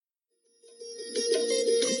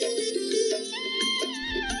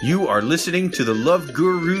You are listening to the Love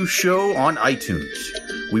Guru Show on iTunes.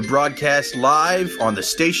 We broadcast live on the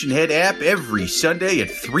Stationhead app every Sunday at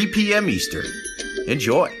 3 p.m. Eastern.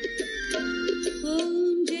 Enjoy.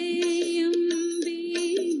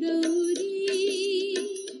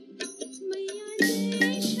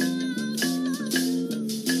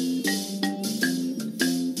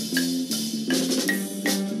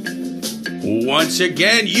 Once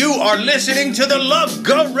again, you are listening to the Love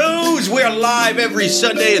Gurus. We are live every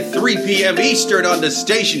Sunday at 3 p.m. Eastern on the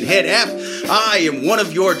Stationhead app. I am one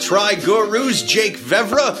of your tri-gurus, Jake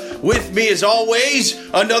Vevra. With me, as always,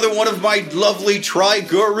 another one of my lovely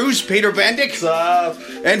tri-gurus, Peter Bendick. What's up?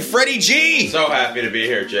 And Freddie G. So happy to be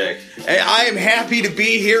here, Jake. And I am happy to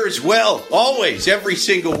be here as well, always, every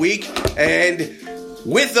single week. And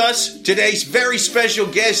with us, today's very special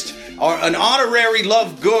guest, an honorary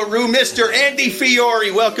love guru, Mr. Andy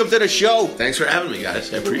Fiori. Welcome to the show. Thanks for having me,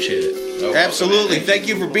 guys. I appreciate it. No Absolutely. problem, Thank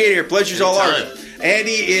you for being here. Pleasure's all Anytime. ours.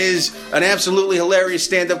 Andy is an absolutely hilarious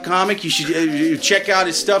stand-up comic. You should check out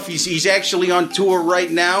his stuff. He's actually on tour right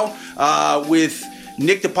now with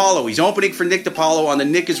Nick DiPaolo. He's opening for Nick DiPaolo on the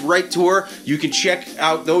Nick is Right tour. You can check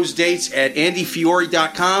out those dates at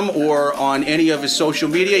andyfiori.com or on any of his social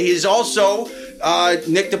media. He is also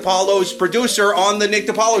Nick DiPaolo's producer on the Nick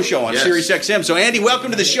DiPaolo Show on Sirius XM. So, Andy,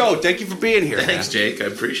 welcome to the show. Thank you for being here. Thanks, Jake. I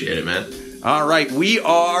appreciate it, man. All right. We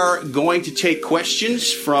are going to take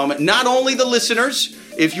questions from not only the listeners,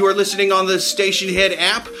 if you are listening on the Stationhead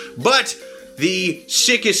app, but the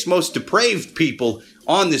sickest, most depraved people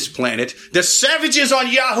on this planet, the savages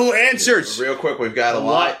on Yahoo Answers. Real quick, we've got a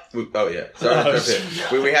live.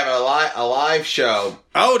 Sorry, we have a live show.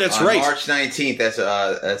 Oh, that's on right. March 19th.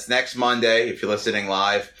 That's next Monday. If you're listening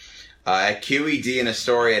live at QED in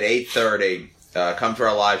Astoria at 8:30. Come to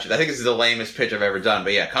our live show. I think this is the lamest pitch I've ever done,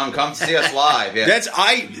 but yeah, come see us live. Yeah.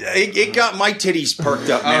 It got my titties perked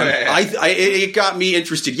up, man. It got me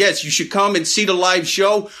interested. Yes, you should come and see the live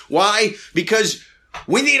show. Why? Because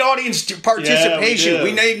we need audience participation. Yeah,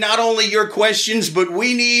 we need not only your questions, but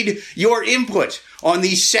we need your input on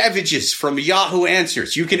these savages from Yahoo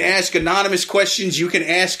Answers. You can ask anonymous questions. You can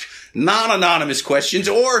ask non-anonymous questions,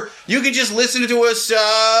 or you can just listen to us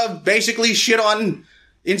basically shit on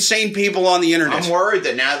insane people on the internet. I'm worried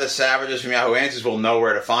that now the savages from Yahoo Answers will know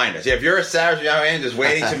where to find us. Yeah, if you're a savage from Yahoo Answers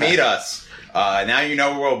waiting to meet us, now you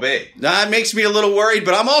know where we'll be. That makes me a little worried,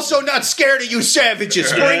 but I'm also not scared of you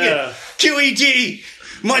savages. Bring it. QED,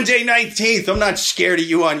 Monday 19th. I'm not scared of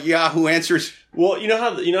you on Yahoo Answers. Well, you know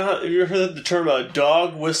how have you ever heard the term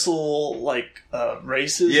dog whistle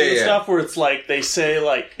races and stuff, where it's like they say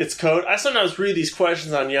like it's code. I sometimes read these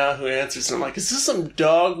questions on Yahoo Answers and I'm like, is this some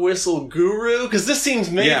dog whistle guru? Because this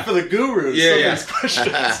seems made for the gurus. These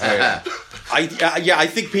questions. I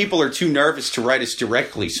think people are too nervous to write us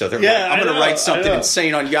directly, so they're like, I'm going to write something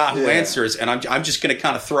insane on Yahoo Answers, and I'm just going to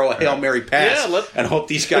kind of throw a Hail Mary pass and hope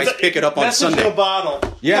these guys pick it up on Sunday. Message in a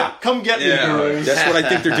bottle. Yeah. Come get me, gurus. That's what I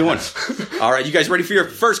think they're doing. All right, you guys ready for your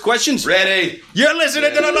first questions? Ready. You're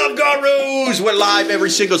listening to the Love Gurus. We're live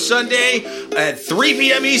every single Sunday at 3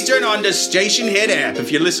 p.m. Eastern on the Stationhead app.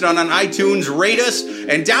 If you're listening on iTunes, rate us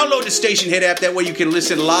and download the Stationhead app. That way you can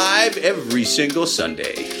listen live every single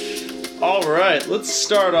Sunday. All right, let's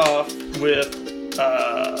start off with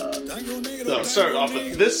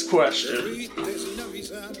this question.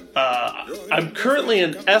 I'm currently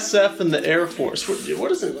an SF in the Air Force.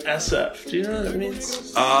 What is an SF? Do you know what that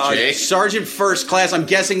means? Sergeant First Class. I'm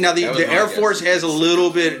guessing now the Air Force has a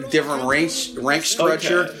little bit different rank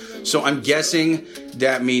structure. Okay. So I'm guessing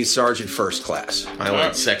that means Sergeant First Class. I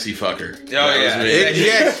like sexy fucker. Oh, yeah.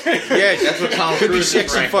 Yes. That's what Tom Could be Cruise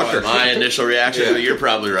sexy fucker. My initial reaction, but you're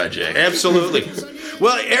probably right, Jake. Absolutely.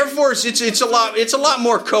 Well, Air Force, it's a lot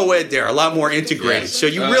more co-ed there, a lot more integrated. Yes. So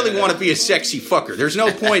you really want to be a sexy fucker. There's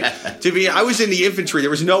no point to be. I was in the infantry. There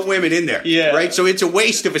was no women in there. Yeah. Right. So it's a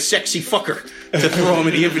waste of a sexy fucker to throw him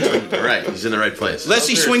in the infantry. Right. He's in the right place.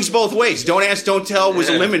 Leslie swings both ways. Don't ask, don't tell was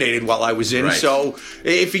eliminated while I was in. Right. So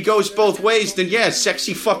if he goes both ways, then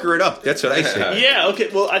sexy fucker it up. That's what I say. Yeah. Okay.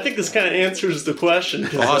 Well, I think this kind of answers the question.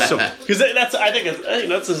 Awesome. Because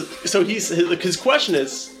his question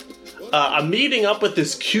is. I'm meeting up with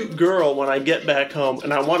this cute girl when I get back home,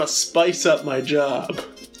 and I want to spice up my job.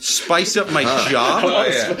 Spice up my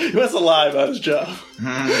job? He wants to lie about his job.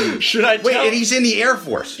 Should I tell? Wait, and he's in the Air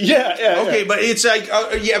Force. Yeah. Okay, but it's like,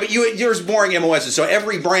 but yours boring MOSs. So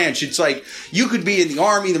every branch, it's like, you could be in the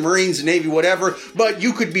Army, the Marines, the Navy, whatever, but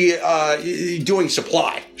you could be doing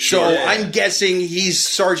supply. So I'm guessing he's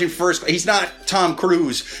Sergeant First. He's not Tom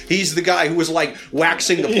Cruise. He's the guy who was like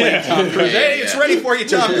waxing the plane, Tom Cruise. Hey, it's ready for you,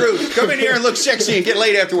 Tom Cruise. Come in here and look sexy and get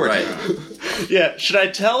laid afterwards. Right. Yeah, should I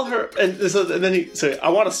tell her? And then he said, I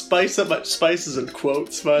want to spice up my spices and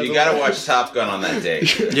quotes. You got to watch Top Gun on that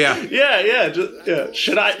date. Yeah.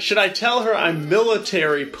 Should I tell her I'm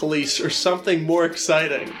military police or something more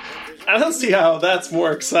exciting? I don't see how that's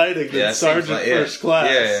more exciting than Sergeant First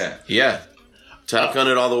Class. Yeah. Top Gun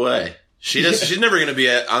it all the way. She's never going to be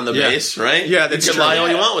on the base, right? Yeah, that's you can lie all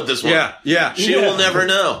you want with this one. Yeah. She will never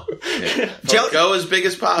know. Go as big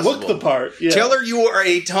as possible. Look the part. Yeah. Tell her you are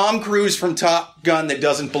a Tom Cruise from Top Gun that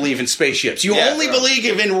doesn't believe in spaceships. You only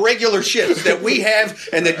believe in regular ships that we have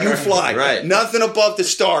and that you fly. Right. Nothing above the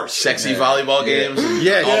stars. Sexy volleyball games all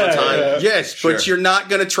the time. Yeah. Yes, but you're not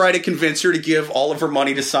going to try to convince her to give all of her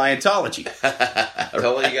money to Scientology.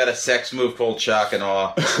 Tell her you got a sex move called shock and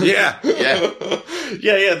awe. Yeah.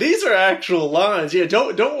 Yeah. These are actual lines. Yeah,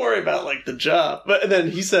 don't worry about like the job. But and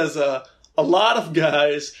then he says a lot of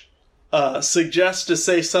guys suggest to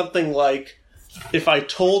say something like, "If I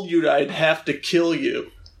told you, I'd have to kill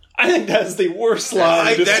you." I think that's the worst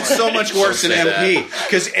line. That's so much worse than MP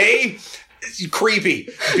because A, creepy.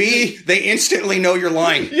 B, they instantly know you're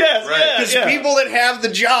lying. Yes, right. Because people that have the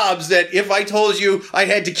jobs that if I told you I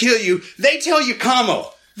had to kill you, they tell you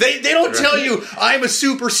camo. They don't tell you I'm a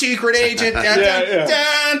super secret agent. Like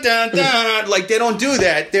they don't do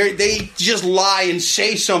that. They just lie and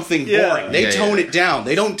say something boring. They tone it down.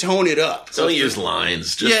 They don't tone it up. Don't use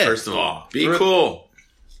lines. Just first of all, be cool.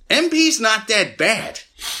 MP's not that bad.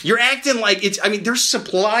 You're acting like it's... I mean, there's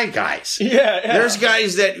supply guys. Yeah. There's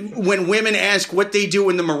guys that, when women ask what they do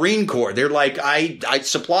in the Marine Corps, they're like, I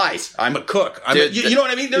supplies. I'm a cook. You know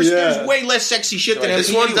what I mean? There's way less sexy shit than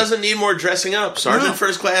this MP. one doesn't need more dressing up. Sergeant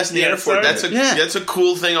First Class in the Air Force. That's a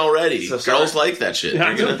cool thing already. So girls like that shit.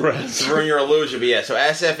 I'm impressed. To ruin your illusion, but so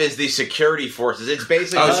SF is the security forces. It's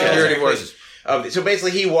basically security forces. So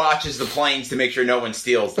basically, he watches the planes to make sure no one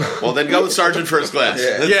steals them. Well, then go with Sergeant First Class.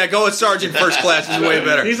 Go with Sergeant First Class is way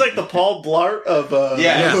better. He's like the Paul Blart of the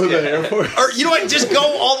Air Force. Or you know what? Just go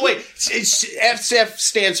all the way. SF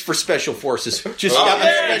stands for Special Forces. Just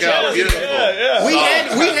Beautiful. We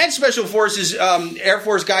had Special Forces Air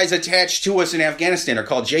Force guys attached to us in Afghanistan. They're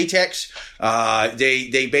called JTECs.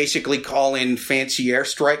 They basically call in fancy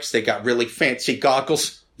airstrikes. They got really fancy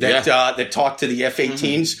goggles. That talk to the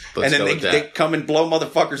F-18s, and then they come and blow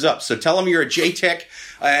motherfuckers up. So tell them you're a JTEC.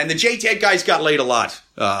 And the JTEC guys got laid a lot,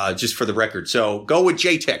 just for the record. So go with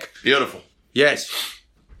JTEC. Beautiful. Yes.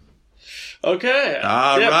 Okay.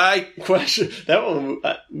 All right. Question. That one...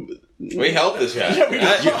 we helped this guy.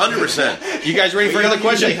 100%. You guys ready for another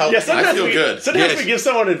question? I feel good. Sometimes we give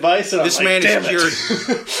someone advice, and this man is cured.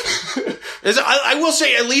 I will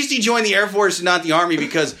say, at least he joined the Air Force and not the Army,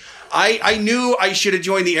 because I knew I should have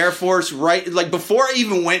joined the Air Force before I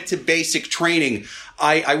even went to basic training.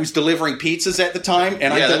 I was delivering pizzas at the time,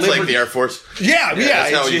 and I delivered. That's like the Air Force.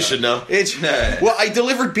 That's how you should know. I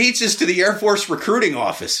delivered pizzas to the Air Force recruiting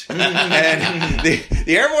office, and the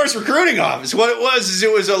Air Force recruiting office. What it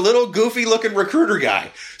was a little goofy looking recruiter guy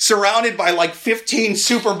surrounded by like 15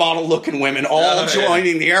 supermodel looking women, all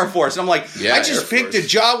joining the Air Force. And I'm like, I just picked a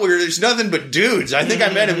job where there's nothing but dudes. I think I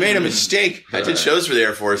might have made a mistake. I did shows for the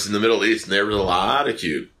Air Force in the Middle East, and there were a lot of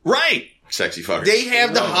cute. Right. Sexy fuckers. They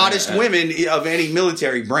have the hottest women of any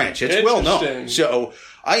military branch. It's well known. So,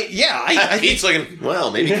 I think Pete's looking,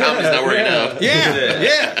 well, maybe comedy's not working out.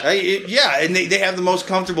 And they have the most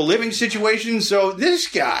comfortable living situation. So this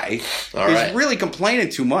guy is really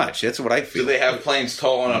complaining too much. That's what I feel. Do they have planes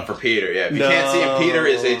tolling up for Peter? Yeah. If you can't see him, Peter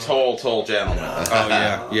is a tall gentleman.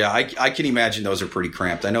 I can imagine those are pretty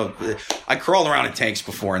cramped. I know. I crawled around in tanks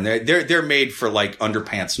before, and they're made for like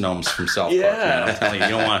underpants gnomes from South Park. Man. I'm telling you,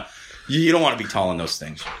 you don't want to be tall in those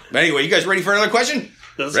things. But anyway, you guys ready for another question?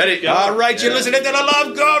 Ready? All right, you're listening to the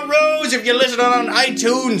Love Gurus. If you're listening on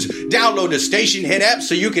iTunes, download the Station Hit app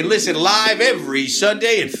so you can listen live every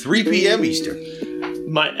Sunday at 3 p.m.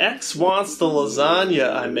 Eastern. My ex wants the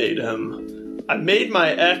lasagna I made him. I made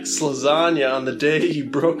my ex lasagna on the day he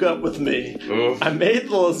broke up with me. Oof. I made the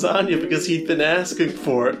lasagna because he'd been asking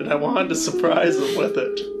for it, and I wanted to surprise him with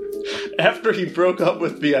it. After he broke up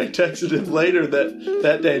with me, I texted him later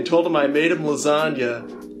that day and told him I made him lasagna.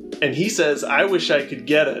 And he says, I wish I could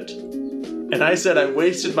get it. And I said I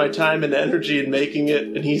wasted my time and energy in making it.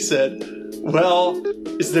 And he said, well,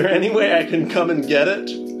 is there any way I can come and get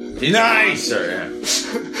it? Nice!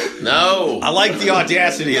 No. I like the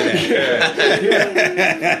audacity of that.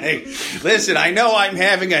 Listen, I know I'm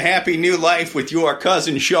having a happy new life with your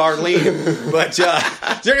cousin Charlene, but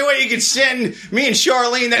is there any way you could send me and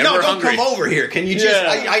Charlene that? No, don't come over here. Can you just...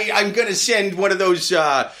 I'm going to send one of those...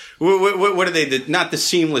 what are they? Not the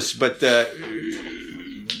seamless, but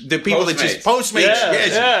the the people that just Postmates.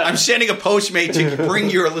 Yes, I'm sending a Postmate to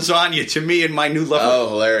bring your lasagna to me and my new lover. Oh,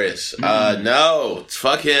 hilarious! No,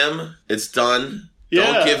 fuck him. It's done.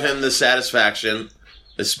 Don't give him the satisfaction,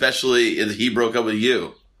 especially if he broke up with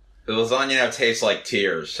you. The lasagna now tastes like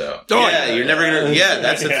tears, so... you're never gonna... Yeah,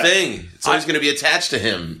 that's the thing. It's always gonna be attached to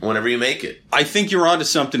him whenever you make it. I think you're onto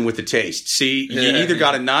something with the taste. See, you either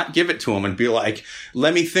gotta not give it to him and be like,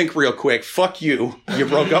 let me think real quick. Fuck you. You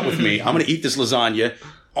broke up with me. I'm gonna eat this lasagna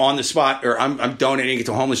on the spot, or I'm donating it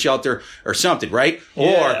to a homeless shelter or something, right?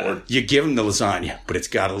 Or you give him the lasagna, but it's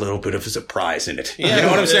got a little bit of a surprise in it. You know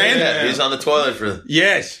what I'm saying? Yeah. He's on the toilet for...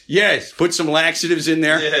 Yes. Put some laxatives in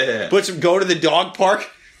there. Go to the dog park.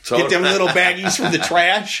 Get them little baggies from the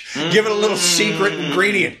trash. Give it a little secret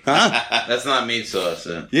ingredient. Huh? That's not meat sauce.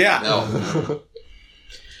 Yeah. No.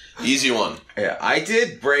 Easy one. Yeah, I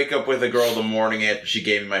did break up with a girl the morning after she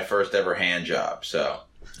gave me my first ever hand job, so...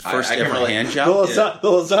 First ever hand job? The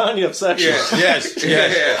lasagna of sex. Yes.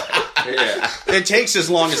 It takes as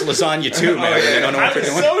long as lasagna, too, man. I don't know what they're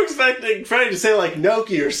doing. I was so expecting Freddie to say, like,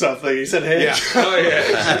 gnocchi or something. He said hand job.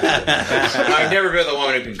 I've never been the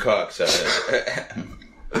woman who can cook, so...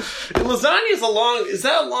 Lasagna is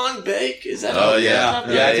that a long bake? Is that? Oh yeah,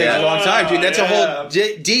 it takes a long time, dude. That's a whole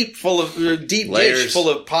deep dish full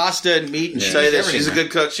of pasta and meat and shit. Tell you this, she's a good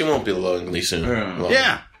cook. She won't be lonely soon.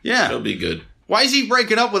 Yeah. She'll be good. Why is he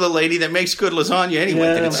breaking up with a lady that makes good lasagna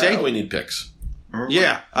anyway? Did it say? We need pics.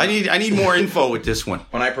 Yeah, I need more info with this one.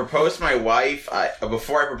 When I proposed to my wife,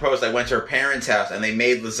 before I proposed, I went to her parents' house and they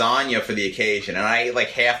made lasagna for the occasion, and I ate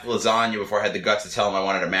like half the lasagna before I had the guts to tell them I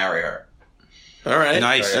wanted to marry her. All right,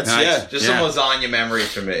 nice. That's nice. Just some lasagna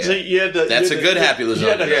memories for me. So that's a good happy lasagna. You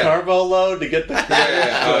had a carbo load to get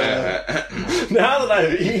that. Now that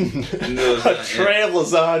I've eaten a tray of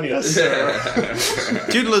lasagna,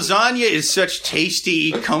 dude, lasagna is such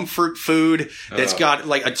tasty comfort food that's got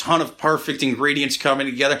like a ton of perfect ingredients coming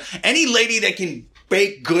together. Any lady that can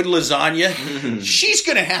bake good lasagna, she's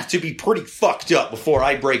going to have to be pretty fucked up before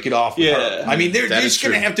I break it off with her. I mean, there's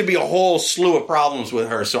going to have to be a whole slew of problems with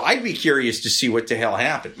her. So I'd be curious to see what the hell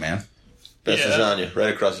happened, man. Best lasagna,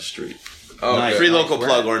 right across the street. Oh, nice. Free local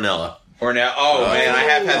plug, Ornella. Man, I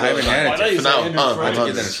have had those.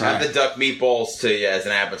 I have the duck meatballs too, as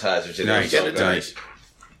an appetizer too. Nice. Nice.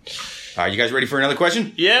 Are you guys ready for another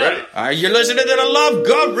question? Yeah. Ready. Are you listening to the Love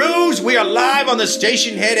Gurus? We are live on the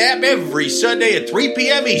Station Head app every Sunday at 3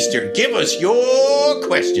 p.m. Eastern. Give us your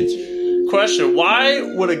questions. Question: why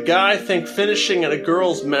would a guy think finishing in a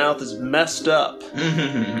girl's mouth is messed up?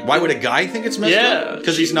 Why would a guy think it's messed up?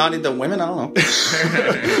 Because he's not into women? I don't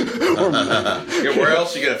know. Where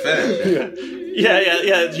else are you going to finish?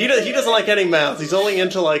 Yeah. He doesn't like any mouths. He's only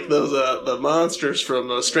into like those the monsters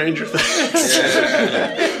from Stranger Things.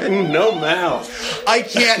 No mouth. I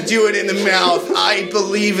can't do it in the mouth. I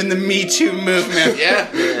believe in the Me Too movement.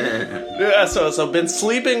 Yeah, so I've been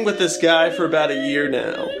sleeping with this guy for about a year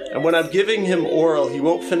now. And when I'm giving him oral, he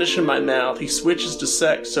won't finish in my mouth. He switches to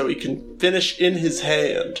sex so he can finish in his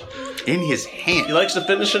hand. In his hand? He likes to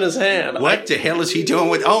finish in his hand. What the hell is he doing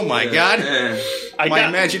with... Oh, my God. My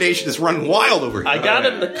imagination is running wild over here. I got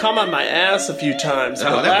him to come on my ass a few times.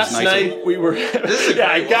 But last night we were...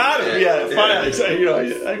 I got him. Yeah, finally.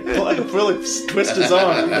 I really twist his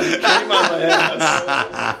arm. Came on my ass.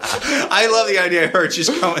 I love the idea of her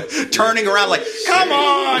just turning around like, come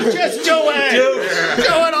on, just do it. Do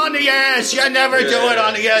it on the ass. You never do it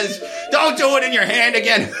on the ass. Don't do it in your hand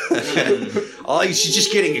again. She's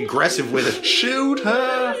just getting aggressive with it. Shoot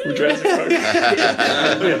her.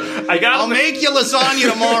 I'll make you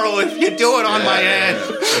lasagna tomorrow if you do it on my ass.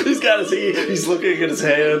 He's looking at his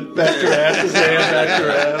hand, back to her ass, his hand, back to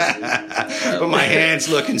her ass. But my hand's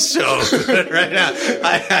looking so good right now.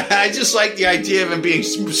 I just like the idea of him being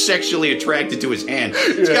sexually attracted to his hand.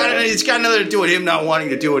 It's got nothing to do with him not wanting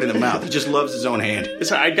to do it in the mouth. He just loves his own hand.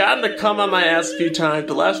 So I got him to come on my ass a few times,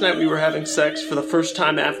 but last night we were having sex for the first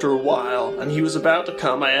time after a while, and he was about to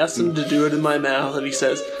come. I asked him to do it in my mouth, and he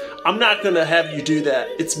says, I'm not going to have you do that.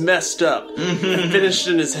 It's messed up. And finished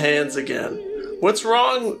in his hands again. What's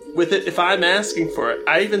wrong with it if I'm asking for it?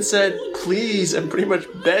 I even said please and pretty much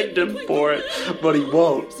begged him for it, but he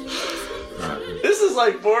won't. This is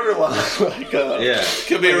like borderline.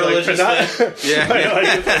 Could be a religious thing.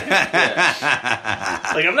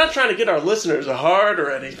 Like, I'm not trying to get our listeners hard or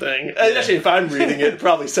anything. Actually, if I'm reading it, it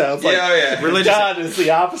probably sounds like religious. God is the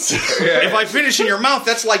opposite. If I finish in your mouth,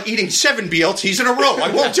 that's like eating 7 BLTs in a row. I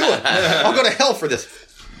won't do it. I'll go to hell for this.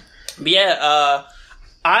 My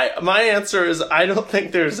answer is I don't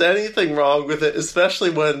think there's anything wrong with it, especially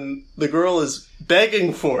when the girl is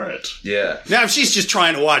begging for it. Yeah. Now, if she's just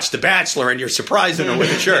trying to watch The Bachelor and you're surprising her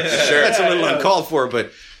with it, sure. That's a little uncalled for,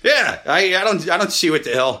 but Yeah, I don't see what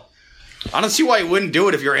the hell. I don't see why he wouldn't do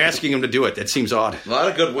it if you're asking him to do it. That seems odd. A lot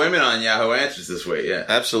of good women on Yahoo Answers this week, yeah.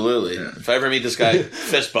 Absolutely. Yeah. If I ever meet this guy,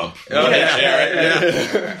 fist bump. Oh,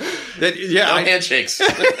 yeah. No handshakes.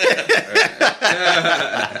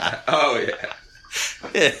 Oh, yeah.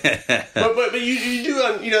 But you do,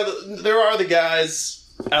 there are the guys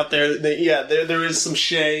out there that, there is some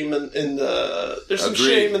shame in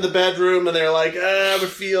the bedroom, and they're like, I would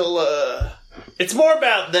feel, it's more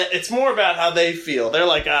about that. It's more about how they feel. They're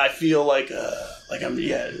like, I feel like I'm.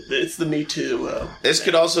 Yeah, it's the Me Too. This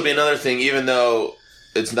could also be another thing, even though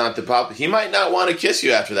it's not the pop. He might not want to kiss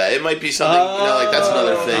you after that. It might be something. That's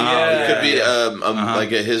another thing. It could be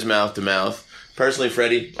like a his mouth to mouth. Personally,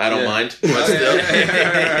 Freddie, I don't mind, but still,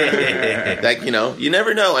 you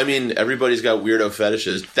never know. I mean, everybody's got weirdo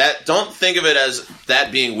fetishes. Don't think of it as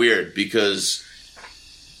that being weird, because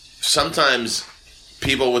sometimes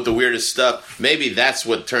people with the weirdest stuff, maybe that's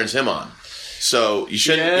what turns him on. So you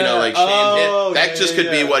shouldn't, shame him. That just could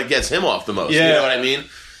be what gets him off the most. Yeah. You know what I mean?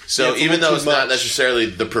 So even though it's not necessarily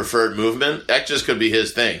the preferred movement, that just could be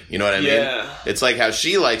his thing. You know what I mean? Yeah. It's like how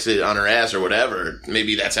she likes it on her ass or whatever.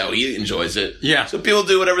 Maybe that's how he enjoys it. Yeah. So people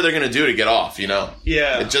do whatever they're going to do to get off, Yeah.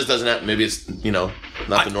 It just doesn't have, maybe it's,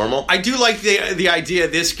 not the normal. I do like the idea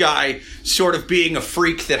of this guy sort of being a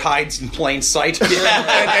freak that hides in plain sight.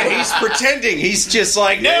 and he's pretending. He's just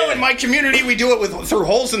like, no, in my community we do it through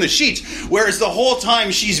holes in the sheets. Whereas the whole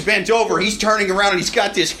time she's bent over, he's turning around and he's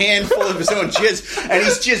got this handful of his own jizz, and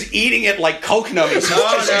he's just eating it like coconut. He's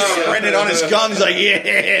just spreading it on his gums like,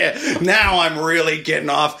 yeah, now I'm really getting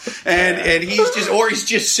off. And he's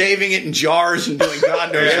just saving it in jars and doing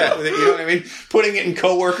God knows what with it. You know what I mean? Putting it in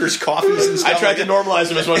coworkers' coffees and stuff. I tried to normalize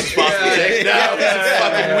him as much as possible. No, he's a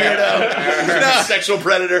fucking weirdo. No. Sexual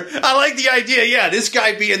predator. I like the idea. Yeah, this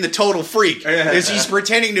guy being the total freak is he's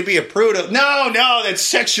pretending to be a prude. No, that's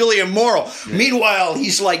sexually immoral. Meanwhile,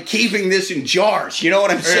 he's like keeping this in jars. You know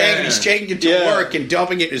what I'm saying? And he's taking it to work and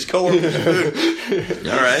dumping it in his coworker's food.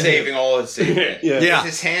 All right, saving all his secret. Is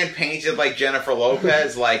his hand painted like Jennifer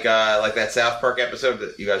Lopez, like that South Park episode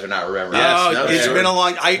that you guys are not remembering? It's been a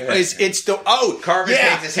long. Carver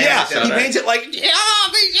paints his hand. Yeah, he paints it like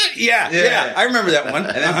I remember that one.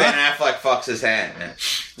 And then Ben Affleck fucks his hand.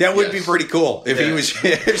 That would be pretty cool if he was.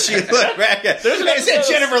 If she looked back at. Is that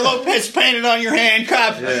Jennifer Lopez painted on your hand,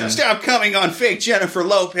 cop? Stop coming on fake Jennifer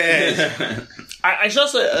Lopez. I should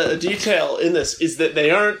also a detail in this is that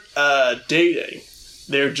they aren't dating;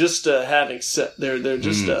 they're just having sex. They're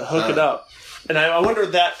just hooking up, and I wonder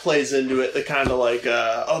if that plays into it. The kind of like,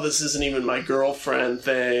 this isn't even my girlfriend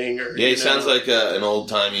thing. Or he sounds like an old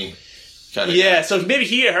timey. Kind of guy. So maybe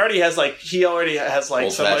he already has some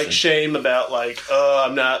like shame about like,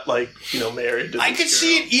 I'm not like married to this I could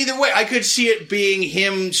see it either way. I could see it being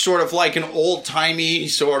him sort of like an old timey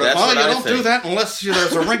sort of. You don't do that unless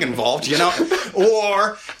there's a ring involved,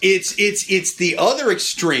 Or it's the other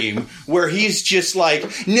extreme where he's just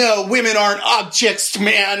like, no, women aren't objects,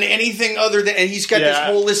 man. Anything other than, and he's got this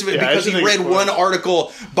whole list of it because he read one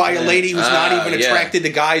article by a lady who's not even attracted to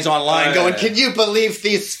guys online, going, can you believe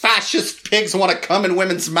these fascist pigs want to come in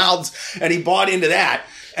women's mouths? And he bought into that.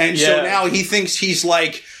 And so now he thinks he's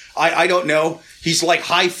like, I don't know, he's like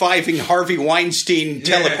high-fiving Harvey Weinstein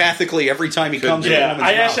telepathically every time he comes in a woman's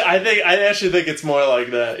mouth. I actually think it's more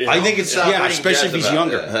like that. I think it's, especially if he's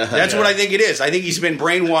younger. That's what I think it is. I think he's been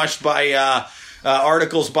brainwashed by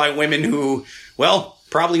articles by women who,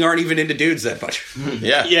 probably aren't even into dudes that much.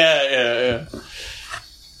 Yeah.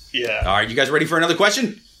 All right, you guys ready for another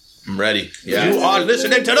question? I'm ready. Yeah. You are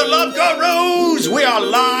listening to the Love Gurus. We are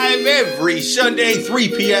live every Sunday, 3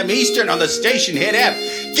 p.m. Eastern on the Station Hit app.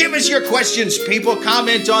 Give us your questions, people.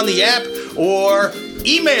 Comment on the app or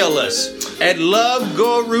email us at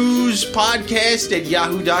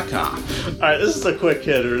loveguruspodcast@yahoo.com. All right, this is a quick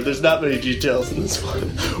hitter. There's not many details in this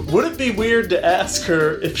one. Would it be weird to ask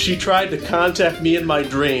her if she tried to contact me in my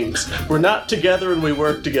dreams? We're not together and we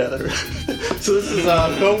work together. So this is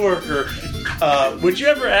a coworker. Would you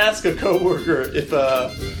ever ask a coworker if,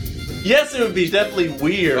 yes, it would be definitely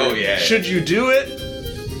weird. Oh, yeah. Should you do it?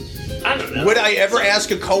 I don't know. Would I ever ask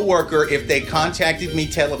a coworker if they contacted me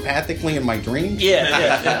telepathically in my dreams?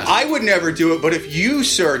 Yeah. I would never do it, but if you,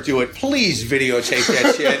 sir, do it, please videotape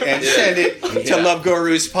that shit and send it to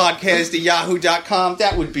loveguruspodcast@yahoo.com.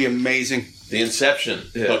 That would be amazing. The Inception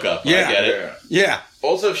hookup. Yeah. I get it. Yeah.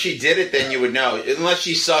 Also, if she did it, then you would know. Unless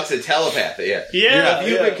she sucks at telepathy. Yeah. If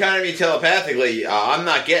you've been kind of me telepathically, I'm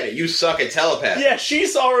not getting it. You suck at telepathy. Yeah,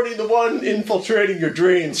 she's already the one infiltrating your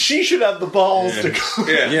dreams. She should have the balls to go.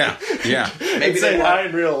 Yeah. Maybe say hi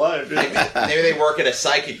in real life. Maybe they work at a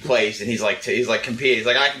psychic place, and he's like competing. He's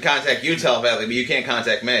like, I can contact you telepathically, but you can't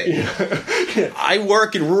contact me. Yeah. I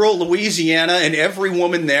work in rural Louisiana, and every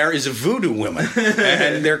woman there is a voodoo woman,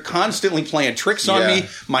 and they're constantly playing tricks on me.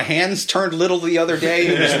 My hands turned little the other day.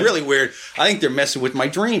 It was really weird. I think they're messing with my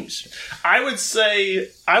dreams. I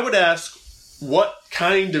would ask, what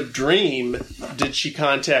kind of dream did she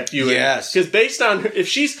contact you in? Yes. Because based on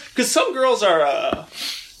because some girls are,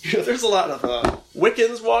 there's a lot of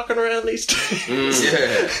Wiccans walking around these days.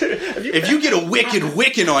 If you get a wicked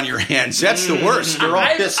Wiccan on your hands, that's the worst. They're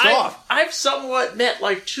all pissed off. I've somewhat met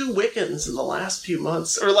like 2 Wiccans in the last few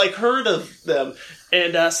months, or like heard of them.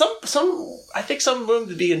 And I think some of them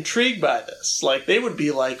would be intrigued by this. Like, they would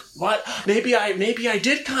be like, "What? Maybe I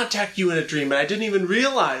did contact you in a dream, and I didn't even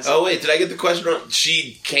realize." Oh wait, did I get the question wrong?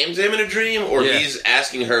 She came to him in a dream, or he's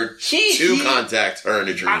asking her to contact her in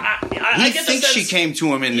a dream? I get she came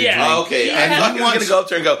to him in the dream. Oh, okay, I thought he was going to go up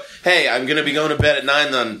to her and go, "Hey, I'm going to be going to bed at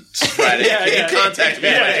 9 on Friday. Contact me."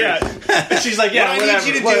 And she's like, "Yeah, what I need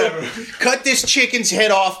you to do, cut this chicken's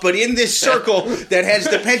head off, but in this circle that has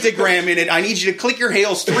the pentagram in it, I need you to click your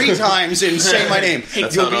heels 3 times and say my name.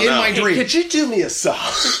 You'll be in my dream." Hey, could you do me a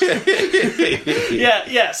solid?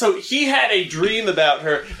 Yeah. So he had a dream about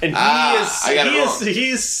her, and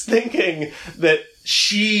he's thinking that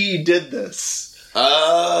she did this.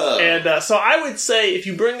 Oh. And so I would say, if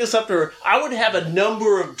you bring this up to her, I would have a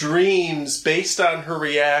number of dreams based on her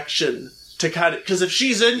reaction. To kind of, because if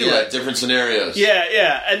she's into it, different scenarios.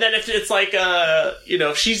 Yeah, and then if it's like,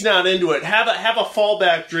 if she's not into it, have a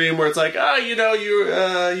fallback dream where it's like,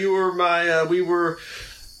 you were my, we were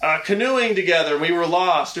canoeing together, we were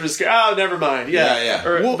lost. It was, never mind. Yeah.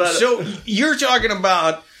 So you're talking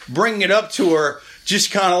about bringing it up to her.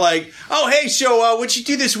 Just kind of like, oh, hey, so what'd you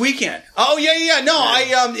do this weekend? Oh, yeah.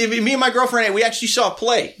 No, me and my girlfriend, we actually saw a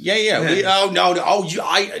play. Yeah.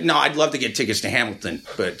 I'd love to get tickets to Hamilton,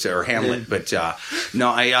 but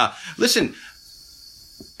listen.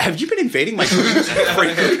 Have you been invading my dreams?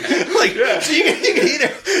 So you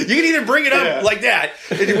can either bring it up like that,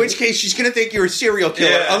 in which case she's going to think you're a serial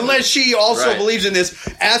killer, unless she also believes in this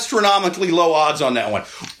astronomically low odds on that one,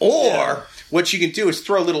 or. What you can do is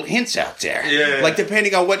throw little hints out there. Like,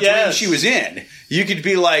 depending on what dream she was in. You could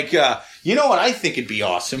be like, you know what I think would be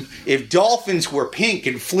awesome? If dolphins were pink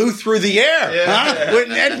and flew through the air. Huh?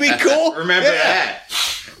 Wouldn't that be cool? Remember that.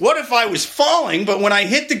 What if I was falling, but when I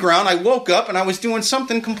hit the ground, I woke up and I was doing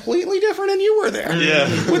something completely different and you were there? Yeah.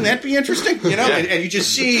 Wouldn't that be interesting? And you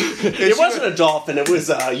just see... It wasn't a dolphin, it was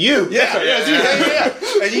you. Yeah.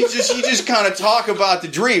 And you just kind of talk about the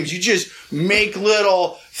dreams. You just make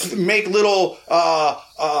little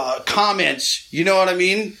comments. You know what I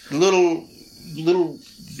mean? Little.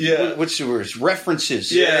 What's the word? References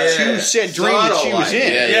to said dream that she was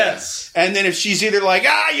in. Yes. And then if she's either like,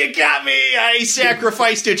 you got me, I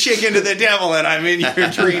sacrificed a chicken to the devil and I'm in your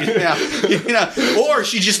dream now. Or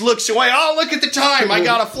she just looks away, look at the time, I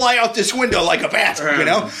gotta fly out this window like a bat,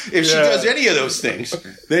 If she does any of those things,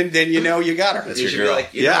 then you got her. That's you should be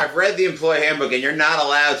like, I've read the employee handbook and you're not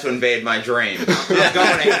allowed to invade my dream. I'm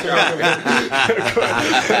going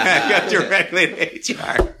Go directly to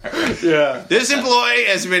HR. Yeah. This employee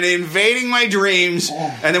has been invading my dreams,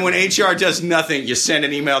 and then when HR does nothing, you send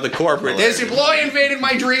an email to corporate. This employee invaded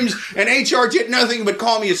my dreams, and HR did nothing but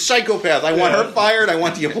call me a psychopath. I want her fired. I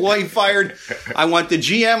want the employee fired. I want the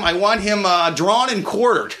GM. I want him drawn and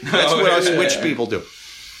quartered. That's what us witch people do.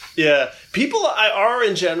 Yeah. People are,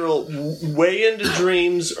 in general, way into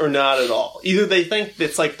dreams or not at all. Either they think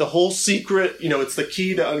it's like the whole secret, it's the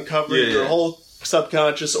key to uncovering your whole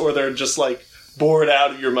subconscious, or they're just like bored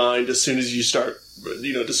out of your mind as soon as you start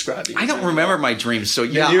describing. I don't remember my dreams, so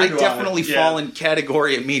I definitely fall in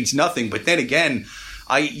category it means nothing. But then again,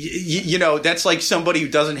 that's like somebody who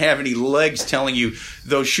doesn't have any legs telling you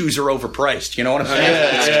those shoes are overpriced. You know what I'm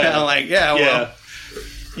saying? It's kind of like, well.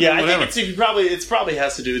 Yeah, I think it probably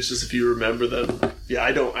has to do. It's just if you remember them. Yeah,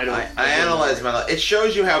 I don't. I analyze my life. It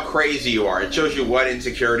shows you how crazy you are. It shows you what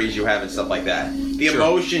insecurities you have and stuff like that. The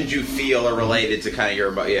emotions you feel are related to kind of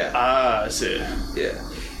your I see. Yeah.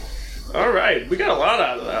 All right, we got a lot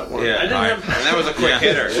out of that one. Yeah, and that was a quick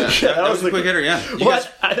hitter. Yeah, that was a quick hitter. Yeah.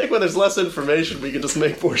 I think when there's less information, we can just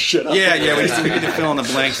make more shit up. Yeah. We need to fill in the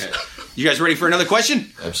blanks. You guys ready for another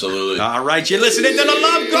question? Absolutely. All right, you're listening to the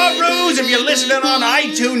Love Gurus. If you're listening on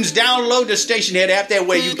iTunes, download the Stationhead app. That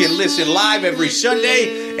way you can listen live every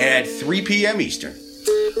Sunday at 3 p.m. Eastern.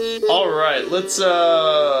 All right, let's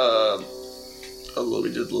we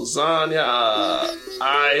did lasagna.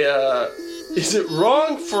 Is it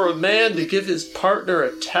wrong for a man to give his partner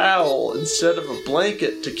a towel instead of a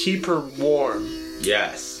blanket to keep her warm?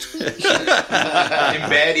 Yes. In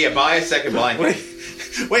bed, yeah, buy a second blanket.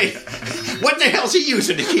 Wait, what the hell's he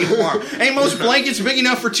using to keep warm? Ain't most blankets big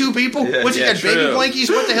enough for two people? What's he got, true. baby blankies?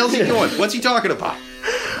 What the hell's he doing? What's he talking about?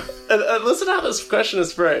 And listen how this question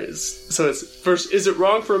is phrased. So it's first, is it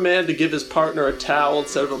wrong for a man to give his partner a towel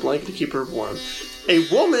instead of a blanket to keep her warm? A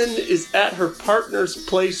woman is at her partner's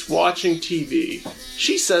place watching TV.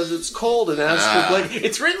 She says it's cold and asks for a blanket.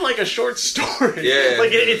 It's written like a short story. Yeah.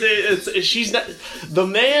 Like she's not. The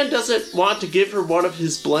man doesn't want to give her one of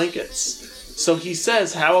his blankets. So he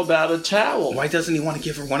says, how about a towel? Why doesn't he want to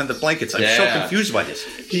give her one of the blankets? I'm so confused by this.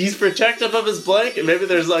 He's protective of his blanket. Maybe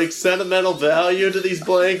there's like sentimental value to these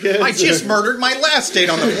blankets. I just murdered my last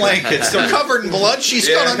date on the blankets. They're covered in blood. She's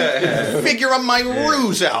gonna figure my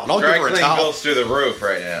ruse out. I'll give her a towel. Bills through the roof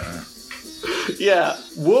right now. Yeah,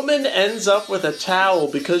 woman ends up with a towel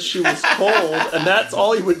because she was cold, and that's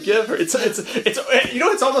all he would give her. It's you know,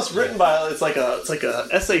 it's almost written by it's like a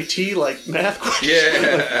SAT like math question.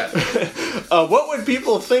 Yeah. What would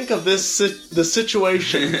people think of the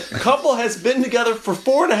situation? Couple has been together for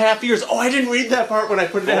 4.5 years. Oh, I didn't read that part when I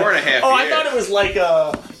put it down. 4.5 years. Oh, I thought it was like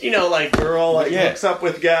like girl hooks up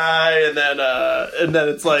with guy, and then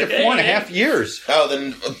it's like 4.5 years. Oh,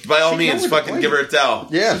 then by all means, fucking give her a towel.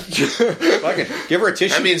 Yeah. Fucking give her a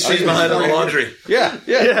tissue. That means she's behind on the laundry. Yeah.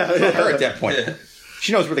 Her at that point. Yeah.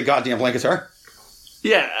 She knows where the goddamn blankets are.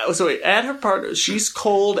 Yeah, so wait, at her partner, she's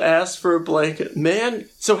cold, asks for a blanket. Man,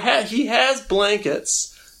 so he has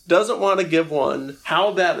blankets, doesn't want to give one. How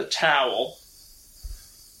about a towel?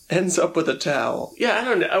 Ends up with a towel. Yeah, I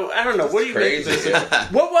don't know. What do you think?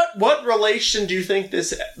 What relation do you think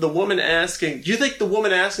the woman asking? Do you think the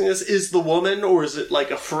woman asking this is the woman, or is it like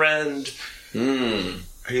a friend?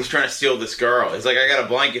 He's trying to steal this girl. He's like, I got a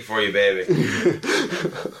blanket for you, baby.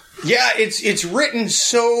 Yeah, it's written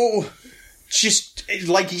so just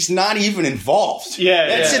like he's not even involved. Yeah,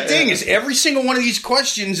 that's the thing is every single one of these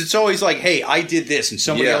questions, it's always like, hey, I did this and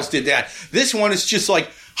somebody else did that. This one is just like,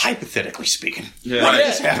 hypothetically speaking, what did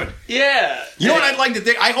this happen? Yeah. You know what I'd like to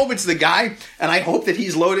think? I hope it's the guy, and I hope that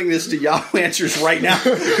he's loading this to Yahoo Answers right now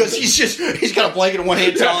because he's got a blanket in one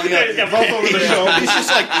hand, telling you, he's got both over the shoulder. He's just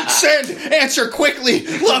like, send, answer quickly,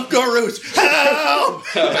 love gurus, help!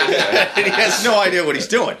 And he has no idea what he's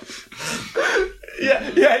doing.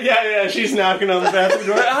 Yeah. She's knocking on the bathroom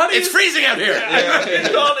door. It's freezing out here. It's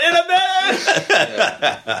called in a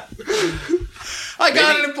bed. I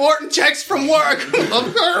got an important text from work.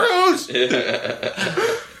 Love gurus.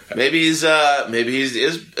 Maybe he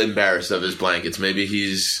is embarrassed of his blankets. Maybe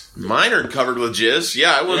mine are covered with jizz.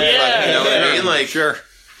 Yeah, I wouldn't. You know what I mean? Like, sure.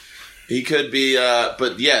 He could be,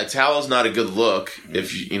 but yeah, towel's not a good look.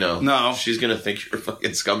 If no, she's gonna think you're a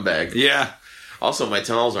fucking scumbag. Yeah. Also, my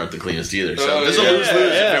towels aren't the cleanest either. So this is a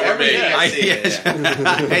lose-lose if it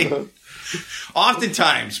were me.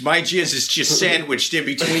 Oftentimes, my jizz is just sandwiched in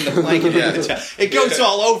between the blanket and the towel. It goes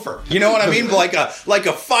all over. You know what I mean? Like a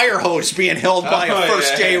fire hose being held by a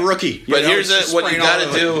first-day rookie. But here's what you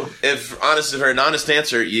got to do. For an honest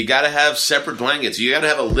answer, you got to have separate blankets. You got to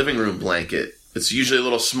have a living room blanket. It's usually a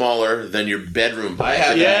little smaller than your bedroom blanket. I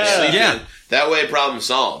have that. Yeah. That way, problem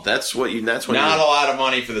solved. That's what you. Not a lot of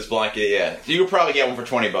money for this blanket. Yeah, you could probably get one for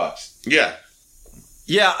 $20. Yeah.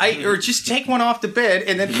 Yeah, or just take one off the bed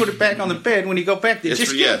and then put it back on the bed when you go back there.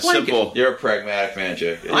 Just get a blanket. Simple. You're a pragmatic man,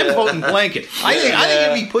 Jake. I'm voting blanket. I think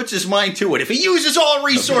if he puts his mind to it, if he uses all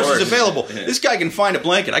resources available, this guy can find a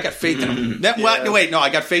blanket. I got faith in him. I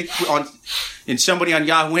got faith in somebody on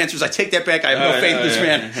Yahoo Answers. I take that back. I have no faith in this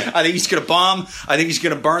man. I think he's going to bomb. I think he's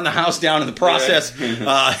going to burn the house down in the process.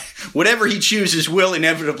 Whatever he chooses will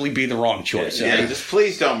inevitably be the wrong choice. Yeah, just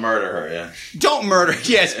please don't murder her. Yeah, don't murder.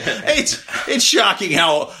 Yes, it's shocking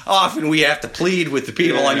how often we have to plead with the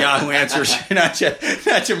people on Yahoo Answers not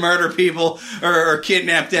to murder people or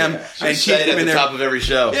kidnap them and keep them in the top of every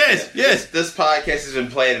show. Yes. This podcast has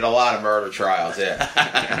been played at a lot of murder trials. Yeah.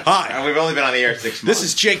 Hi, and we've only been on the air 6 months. This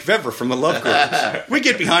is Jake Vever from the Love Group. We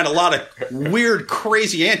get behind a lot of weird,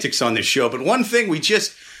 crazy antics on this show, but one thing we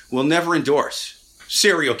just will never endorse: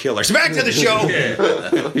 serial killers. Back to the show.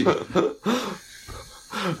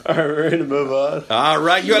 All right, we're ready to move on. All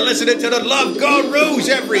right, you're listening to the Love Gurus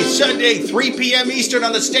every Sunday, 3 p.m. Eastern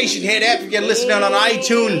on the Station Head app. If you're listening on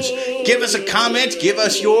iTunes, give us a comment. Give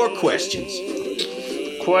us your questions.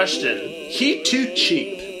 Question: he too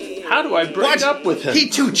cheap? How do I break up with him? He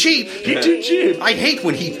too cheap. He too cheap. I hate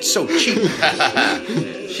when he's so cheap.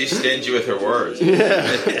 She's stingy with her words.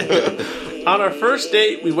 On our first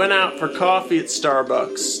date, we went out for coffee at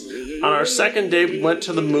Starbucks. On our second date, we went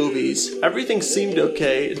to the movies. Everything seemed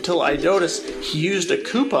okay until I noticed he used a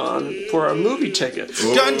coupon for our movie tickets.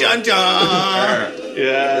 Ooh. Dun dun dun!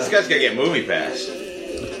 Yeah. This guy's gonna get movie pass.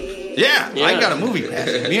 Yeah, I got a movie pass.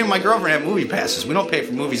 Me and my girlfriend have movie passes. We don't pay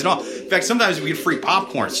for movies at all. In fact, sometimes we get free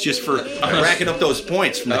popcorns just for racking up those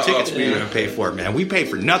points from the tickets we didn't pay for, man. We pay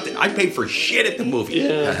for nothing. I pay for shit at the movie.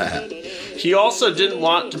 Yeah. He also didn't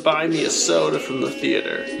want to buy me a soda from the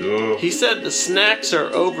theater. Ooh. He said the snacks are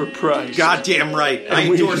overpriced. Goddamn right. I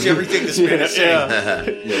endorse everything this man is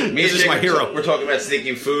saying. Me This is my hero. We're talking about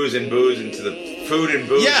sneaking food and booze into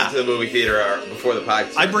the movie theater before the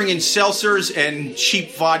podcast. I bring in seltzers and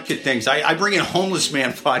cheap vodka things. I bring in homeless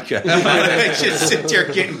man vodka. I just sit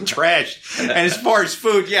there getting trashed. And as far as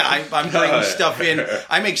food, I'm bringing stuff in.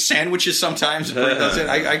 I make sandwiches sometimes. Bring those in.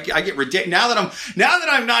 I get ridiculous. Now that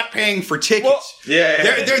I'm not paying for tickets,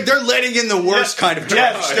 they're letting in the worst kind of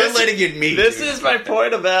trash. They're letting in me. This is my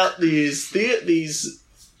point about these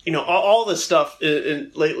all this stuff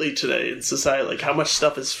in lately today in society, like how much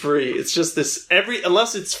stuff is free. It's just this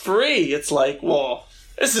unless it's free, it's like, well,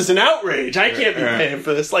 this is an outrage. I can't be paying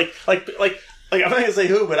for this. Like I'm not gonna say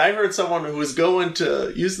who, but I heard someone who was going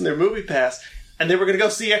to using their movie pass. And they were going to go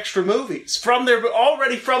see extra movies from their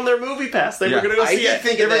movie pass. They were going to go see it.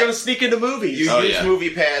 They were going to sneak into movies. You use Movie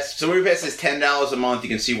Pass. So Movie Pass is $10 a month. You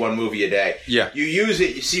can see one movie a day. Yeah. You use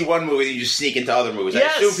it. You see one movie, then you just sneak into other movies.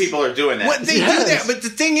 Yes. I assume people are doing that. Well, they do that, but the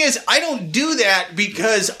thing is, I don't do that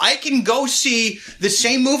because I can go see the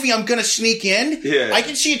same movie I'm going to sneak in. Yeah. I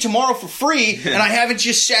can see it tomorrow for free, and I haven't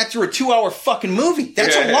just sat through a 2-hour fucking movie.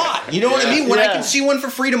 That's a lot. You know what I mean? When I can see one for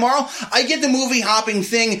free tomorrow, I get the movie hopping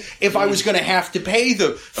thing if I was going to have to pay the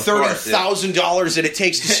 $30,000 that it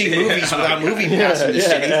takes to see movies without movie pass in the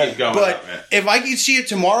city. But if I can see it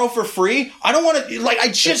tomorrow for free, I don't want to. Like, I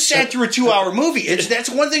just sat through a 2-hour movie. That's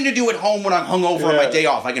one thing to do at home when I'm hungover on my day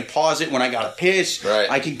off. I can pause it when I gotta piss. Right.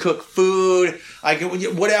 I can cook food. I can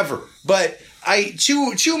whatever. But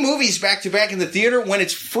two movies back to back in the theater when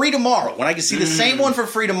it's free tomorrow. When I can see the same one for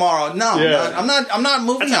free tomorrow. No, I'm not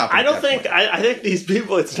moving up. I think these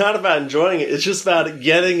people. It's not about enjoying it. It's just about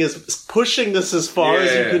pushing this as far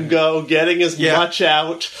as you can go, getting as much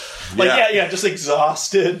out. Like just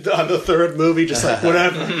exhausted on the third movie, just like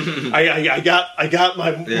whatever. I got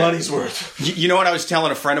my money's worth. You know what I was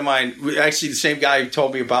telling a friend of mine? Actually, the same guy who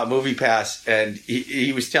told me about Movie Pass, and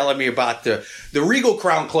he was telling me about the Regal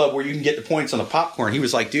Crown Club where you can get the points on the popcorn. He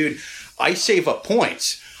was like, "Dude, I save up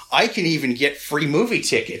points. I can even get free movie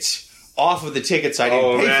tickets off of the tickets I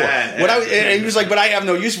didn't pay for." And he was like, "But I have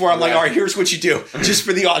no use for it." I'm like, "All right, here's what you do. Just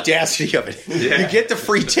for the audacity of it. You get the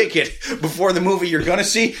free ticket before the movie you're going to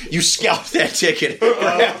see. You scalp that ticket.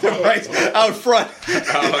 Grab the rights out front.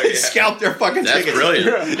 Scalp their fucking tickets." That's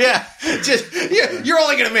brilliant. You're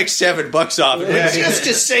only going to make $7 off it. Just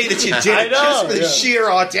to say that you did it. Just for the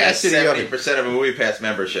sheer audacity of it. 70% of a Movie Pass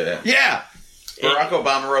membership. Yeah. Barack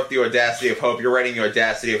Obama wrote The Audacity of Hope. You're writing The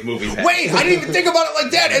Audacity of Movie Pass. Wait, I didn't even think about it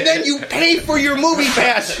like that. And then you pay for your movie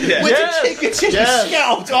pass with the tickets and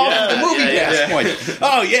scalped off of the movie pass points.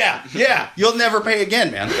 Oh, yeah. You'll never pay again,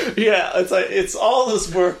 man. Yeah, it's all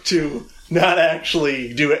this work to not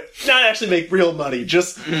actually do it, not actually make real money,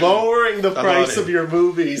 just lowering the price of your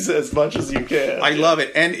movies as much as you can. I love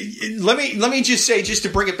it. And let me just say, just to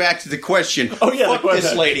bring it back to the question, fuck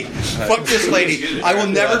this lady. Fuck this lady. I will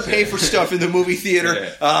never pay for stuff in the movie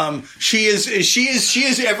theater. She is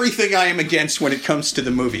everything I am against when it comes to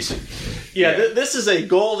the movies. This is a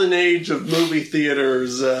golden age of movie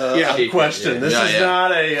theaters question. This is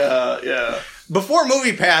not a Before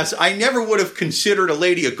Movie Pass, I never would have considered a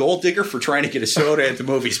lady a gold digger for trying to get a soda at the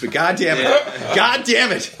movies. But God damn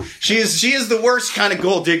it, she is the worst kind of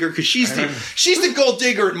gold digger because she's the gold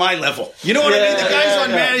digger at my level. You know what I mean? The guys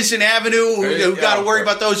on Madison Avenue who got to worry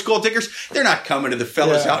about those gold diggers, they're not coming to the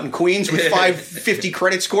fellas out in Queens with 550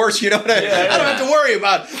 credit scores. You know what I mean? I don't have to worry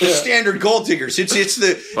about the standard gold diggers. It's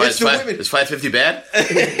the women. Is 550 bad?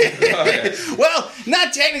 Well,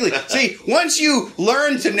 not technically. See, once you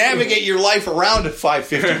learn to navigate your life around a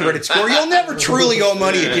 550 credit score, you'll never truly owe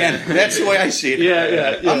money again. That's the way I see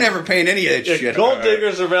it. I'm never paying any of that shit. Gold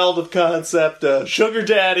diggers are a relative concept. Sugar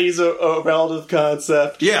daddies are a relative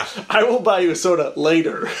concept. Yeah. I will buy you a soda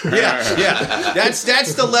later.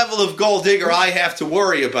 That's the level of gold digger I have to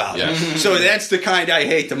worry about. So that's the kind I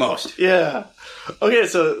hate the most. Yeah. Okay,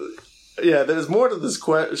 so there's more to this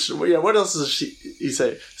question. Yeah, what else does he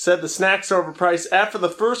say? Said the snacks are overpriced. After the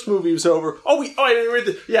first movie was over, I didn't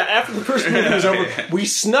read after the first movie was over, we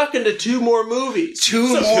snuck into 2 more movies.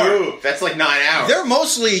 Two more. That's like 9 hours. They're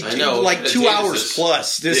mostly like 2 hours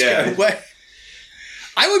plus. This guy.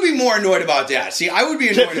 I would be more annoyed about that. See, I would be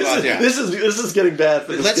annoyed about that. This is getting bad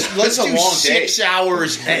for this guy. Let's do 6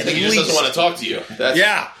 hours at least. He just doesn't want to talk to you.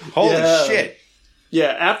 Holy shit.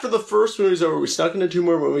 Yeah, after the first movie was over, we snuck into 2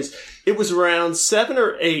 more movies. It was around 7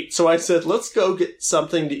 or 8, so I said, let's go get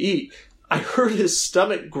something to eat. I heard his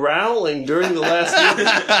stomach growling during the last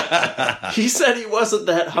movie. He said he wasn't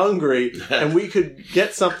that hungry, and we could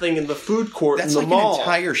get something in the food court in the mall. That's like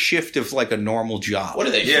an entire shift of like a normal job. What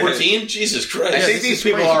are they, 14? Jesus Christ. I think these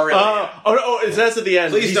people are really... it says at the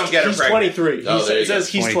end. Please don't get him pregnant. 23. It says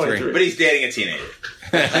he's 23. But he's dating a teenager.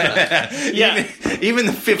 Even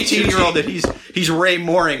the 15-year-old that he's Ray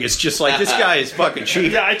Mooring is just like, this guy is fucking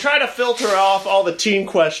cheap. Yeah, I try to filter off all the teen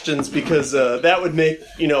questions because that would make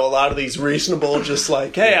a lot of these reasonable, just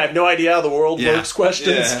like, hey, I have no idea how the world works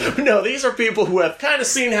questions. No, these are people who have kind of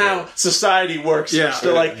seen how society works. Yeah.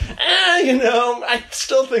 They're like, I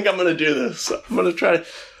still think I'm going to do this. I'm going to try to...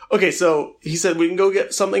 Okay, so he said we can go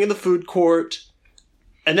get something in the food court.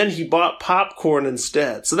 And then he bought popcorn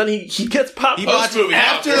instead. So then he gets popcorn. He bought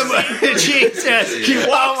after the movie. Jesus. He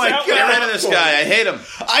walks out. Get rid of this guy. I hate him.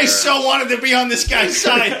 I so wanted to be on this guy's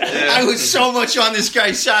side. I was so much on this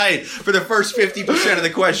guy's side for the first 50% of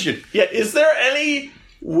the question. Yeah, is there any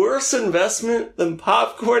worse investment than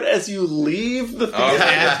popcorn as you leave the theater?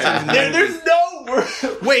 There's no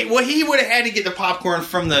worse. Wait, well, he would have had to get the popcorn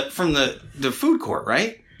from the food court,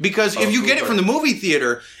 right? Because if you get it from the movie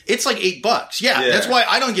theater, it's like $8. Yeah, that's why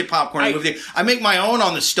I don't get popcorn in the movie theater. I make my own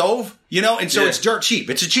on the stove, and so it's dirt cheap.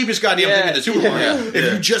 It's the cheapest goddamn thing in the supermarket.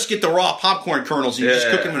 If you just get the raw popcorn kernels and you just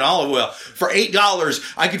cook them in olive oil, for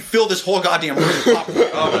 $8, I could fill this whole goddamn room with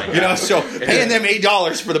popcorn. So paying them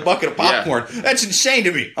 $8 for the bucket of popcorn, that's insane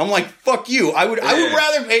to me. I'm like, fuck you. I would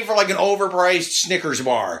rather pay for like an overpriced Snickers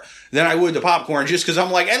bar than I would the popcorn, just because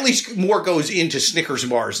I'm like, at least more goes into Snickers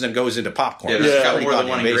bars than goes into popcorn. Yeah, it's got more than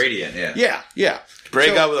one ingredient. Yeah.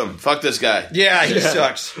 Break up with him. Fuck this guy. Yeah, he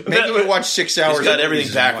sucks. Maybe we watch 6 hours. He's got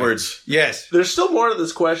everything backwards. Yes. There's still more to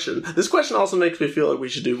this question. This question also makes me feel like we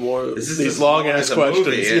should do more of these long-ass questions.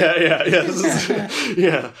 Movie,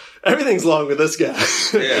 yeah. Everything's long with this guy.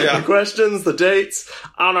 The questions, the dates.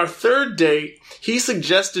 On our 3rd date, he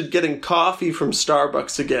suggested getting coffee from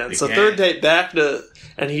Starbucks again. So 3rd date back to...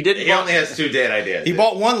 And he didn't. He only has 2 date ideas. He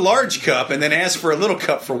bought 1 large cup and then asked for a little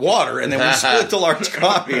cup for water, and then we split the large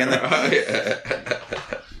coffee. And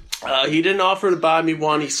he didn't offer to buy me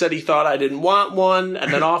one. He said he thought I didn't want one,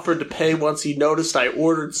 and then offered to pay once he noticed I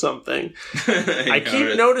ordered something. I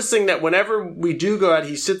keep noticing that whenever we do go out,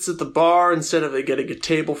 he sits at the bar instead of getting a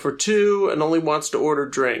table for 2 and only wants to order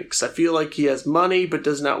drinks. I feel like he has money but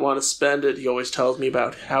does not want to spend it. He always tells me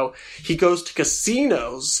about how he goes to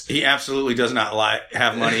casinos. He absolutely does not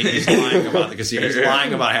have money. He's lying about the casino. He's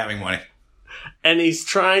lying about having money. And he's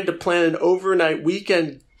trying to plan an overnight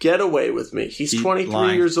weekend getaway with me. He's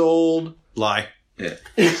 23 years old. Lie. Yeah.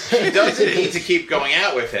 He doesn't need to keep going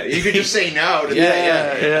out with him. You could just say no to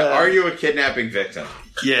that. Are you a kidnapping victim?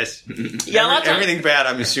 Yes. Everything bad,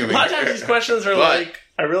 I'm assuming. A lot of times these questions are like,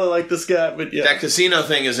 I really like this guy, but that casino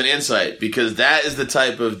thing is an insight, because that is the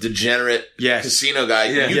type of degenerate casino guy.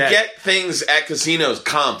 You get things at casinos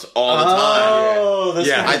comped all the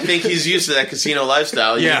time. I think he's used to that casino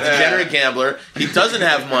lifestyle. He's a degenerate gambler. He doesn't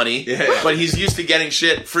have money, but he's used to getting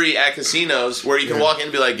shit free at casinos where you can walk in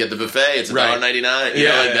and be like, get the buffet, it's $1.99, you know,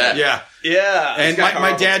 like that. Yeah. And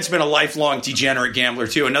my dad's been a lifelong degenerate gambler,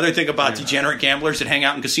 too. Another thing about degenerate gamblers that hang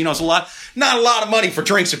out in casinos a lot, not a lot of money for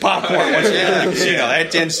drinks and popcorn once you get to the casino.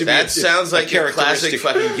 That tends to be sounds like your classic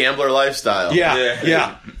fucking gambler lifestyle.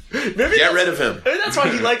 Yeah. Get rid of him. Maybe that's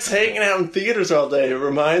why he likes hanging out in theaters all day. It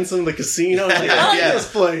reminds him of the casino. Like, I like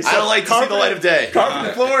this place. I don't like to see the light of day.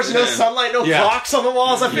 Carpet floors, no sunlight, no clocks on the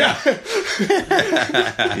walls.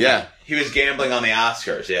 He was gambling on the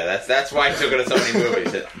Oscars. Yeah, that's why he took it to so many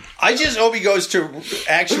movies. I just hope he goes to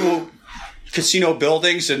actual casino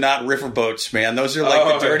buildings and not riverboats, man. Those are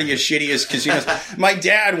like the dirtiest, shittiest casinos. My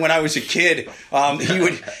dad, when I was a kid,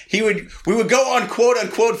 we would go on quote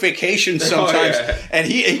unquote vacations sometimes, and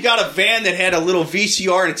he got a van that had a little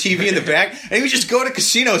VCR and a TV in the back, and he would just go to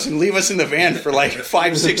casinos and leave us in the van for like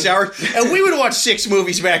 5-6 hours, and we would watch 6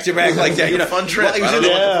 movies back to back like that. Fun trip. I don't know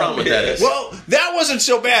what the problem with that is. Well, that wasn't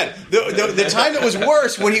so bad. The time that was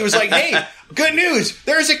worse when he was like, hey, good news.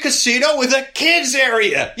 There's a casino with a kids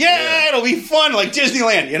area. Yeah, it'll be fun like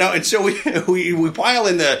Disneyland, you know. And so we pile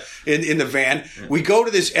in the van. We go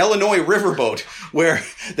to this Illinois riverboat where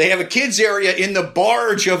they have a kids area in the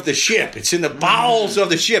barge of the ship. It's in the bowels of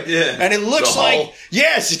the ship. Yeah. And it looks like,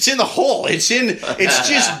 yes, it's in the hull. It's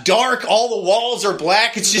just dark. All the walls are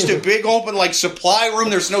black. It's just a big open like supply room.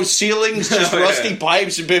 There's no ceilings, just rusty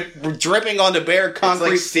pipes dripping on the bare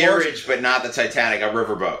concrete. It's like steerage, but not the Titanic, a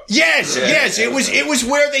riverboat. Yes. It was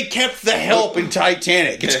where they kept the help in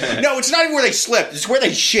Titanic. No, it's not even where they slept. It's where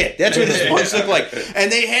they shit. That's what this place looked like.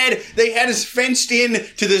 And they had us fenced in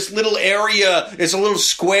to this little area. There's a little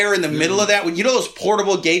square in the middle of that. You know those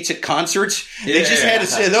portable gates at concerts? They just had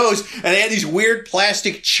us those, and they had these weird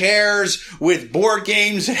plastic chairs with board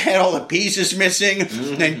games that had all the pieces missing,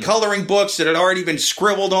 and coloring books that had already been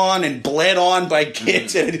scribbled on and bled on by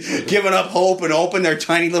kids that had given up hope and opened their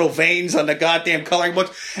tiny little veins on the goddamn coloring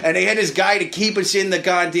books. And they had this guy to keep us in the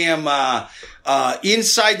goddamn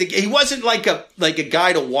inside the gate. He wasn't like a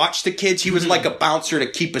guy to watch the kids. He was like a bouncer to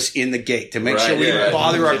keep us in the gate to make sure we didn't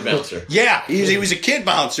bother our bouncer. Yeah, he was a kid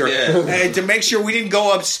bouncer, and to make sure we didn't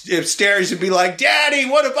go upstairs and be like, "Daddy,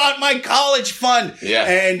 what about my college fund?" Yeah,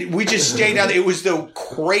 and we just stayed down there. It was the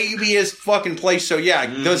craziest fucking place. So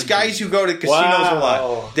those guys who go to casinos a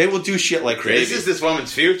lot, they will do shit like crazy. This is this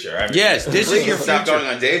woman's future. I mean, yes, this is your future. Stop going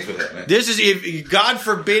on dates with her. Man. This is if God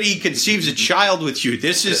forbid he conceives a child with you.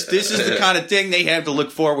 This is the kind of thing they have to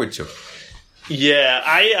look forward to. Yeah,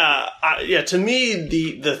 to me,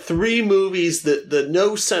 the three movies, the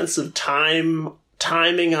no sense of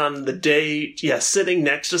timing on the date, sitting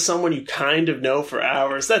next to someone you kind of know for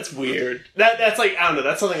hours, that's weird. That's like, I don't know,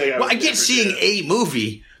 that's something like I get seeing a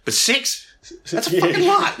movie, but 6? That's a fucking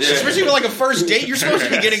lot. Yeah. Especially with like a first date, you're supposed to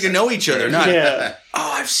be getting to know each other. Not,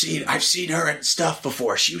 I've seen her and stuff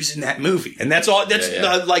before. She was in that movie, and that's all.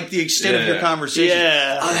 That's like the extent of your conversation.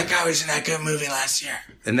 Yeah. Oh, that guy was in that good movie last year,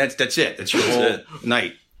 and that's it. That's your whole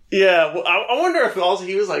night. Yeah, well, I wonder if also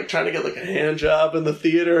he was like trying to get like a hand job in the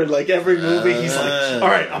theater, and like every movie he's like, all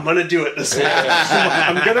right, I'm gonna do it this way.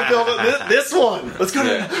 I'm gonna build it this one. Let's go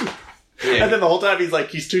to. Yeah. And then the whole time he's like,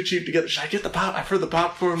 he's too cheap to get. Should I get the pop? I've heard the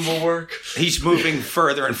popcorn will work. He's moving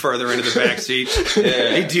further and further into the back seat.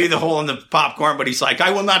 They do the hole in the popcorn, but he's like,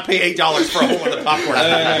 I will not pay $8 for a hole in the popcorn.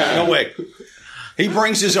 No way. He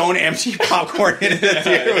brings his own empty popcorn into the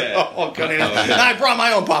theater with a hole cut in it. I brought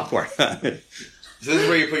my own popcorn. So this is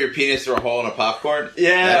where you put your penis through a hole in a popcorn?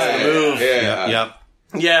 Yeah. That's the move. Yeah. Yep.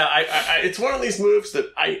 Yeah, it's one of these moves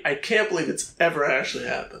that I can't believe it's ever actually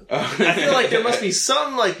happened. I feel like there must be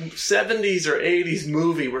some like 70s or 80s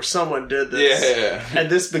movie where someone did this, and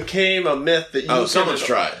this became a myth that someone's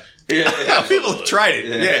tried. Yeah, people have tried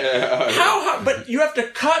it. Yeah. How? But you have to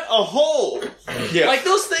cut a hole. Yeah. Like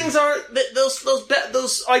those things aren't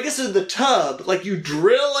those. I guess in the tub, like you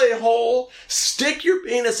drill a hole, stick your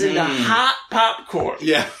penis into hot popcorn.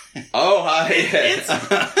 Yeah. Oh,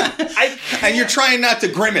 and you're trying not to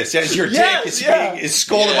grimace as your dick is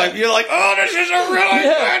scolded by. You're like, oh, this is a really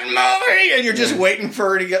good movie, and you're just waiting for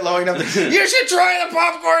her to get low enough. You should try the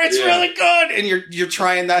popcorn; it's really good. And you're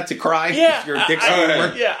trying not to cry. Yeah, your dick's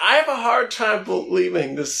I have a hard time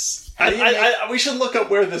believing this. We should look up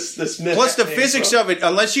where this myth. Plus the physics of it,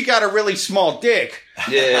 unless you got a really small dick.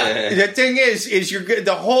 Yeah. The thing is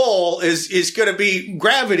the hole is going to be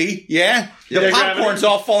gravity. Yeah. The popcorn's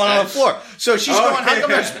all falling on the floor. So she's going, how come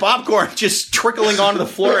there's popcorn just trickling onto the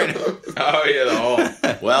floor? The hole.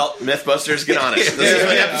 Well, Mythbusters, get on it. This is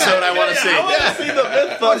the episode I want to see. I want to see the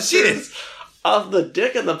Mythbusters of the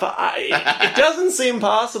dick and the it doesn't seem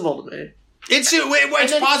possible to me. It's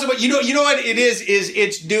possible. You know what it is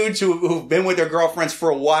it's dudes who've been with their girlfriends for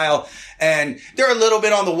a while, and they're a little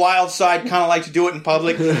bit on the wild side, kind of like to do it in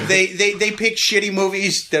public. They pick shitty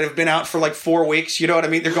movies that have been out for like 4 weeks. You know what I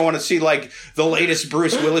mean? They're going to see like the latest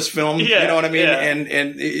Bruce Willis film. You know what I mean?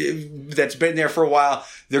 And that's been there for a while.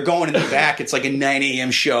 They're going in the back. It's like a 9 a.m.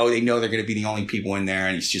 show. They know they're going to be the only people in there,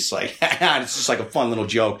 and it's just like it's just like a fun little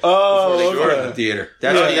joke. Oh, before they go to the theater.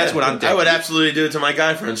 That's what I'm thinking. I would absolutely do it to my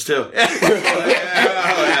guy friends too.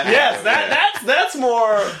 Yes, that's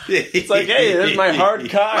more. It's like, hey, there's my hard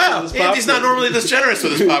cock. Wow, Andy's not normally this generous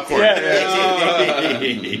with his popcorn. Hey,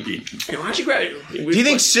 why don't you grab it? Do you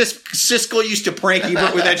think Siskel used to prank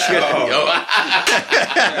Ebert with that shit?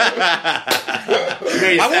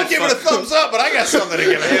 I won't give it a thumbs up, but I got something to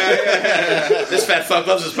give it. This fat fuck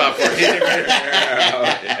loves his popcorn.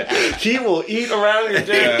 He will eat around your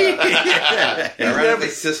dick. Ironically,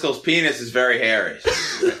 Siskel's penis is very hairy.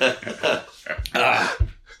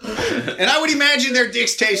 And I would imagine their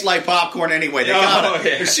dicks taste like popcorn anyway. They're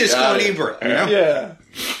Siskel and Ebert. You know? Yeah.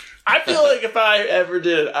 I feel like if I ever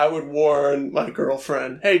did, I would warn my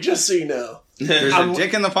girlfriend, hey, just so you know. There's a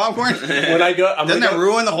dick in the popcorn? When I go... Doesn't that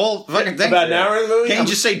ruin the whole fucking thing? About an hour in the movie? Can't you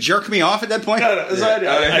just say jerk me off at that point? No, that's what I do.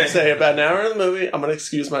 I'd say about an hour in the movie, I'm going to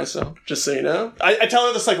excuse myself, just so you know. I tell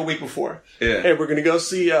her this like a week before. Yeah. Hey, we're going to go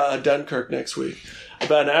see Dunkirk next week.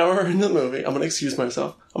 About an hour in the movie, I'm going to excuse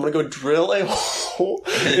myself. I'm going to go drill a hole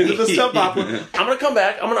into the stuffed popcorn. I'm going to come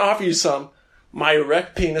back. I'm going to offer you some. My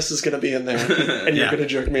erect penis is going to be in there, and you're going to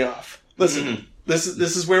jerk me off. Listen, this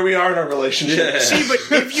is where we are in our relationship. Yeah. See, but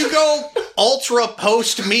if you go ultra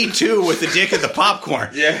post Me Too with the dick in the popcorn,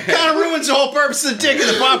 kind of ruins the whole purpose of the dick in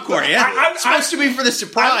the popcorn. Yeah, it's supposed to be for the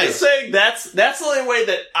surprise. I'm just saying that's the only way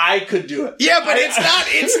that I could do it. Yeah, but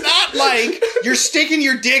it's not like you're sticking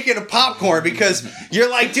your dick in a popcorn because you're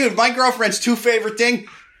like, dude, my girlfriend's two favorite thing.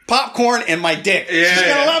 Popcorn and my dick. Yeah, she's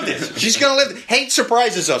gonna love this. She's gonna live. Hate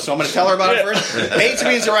surprises us, so I'm gonna tell her about it first. Hates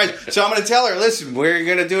being surprised, so I'm gonna tell her, listen, we're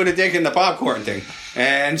gonna do the dick in the popcorn thing,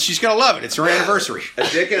 and she's gonna love it. It's her anniversary. A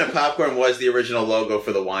dick in a popcorn was the original logo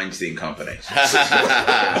for the Weinstein Company.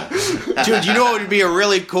 Dude, you know what would be a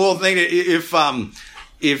really cool thing if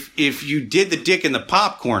you did the dick in the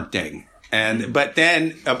popcorn thing, but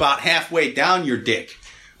then about halfway down your dick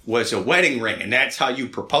was a wedding ring, and that's how you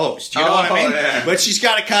proposed. You know what I mean? Yeah. But she's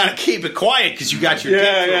got to kind of keep it quiet because you got your dick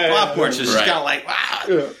through popcorn, so she's kind of like, wow.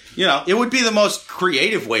 Yeah. You know, it would be the most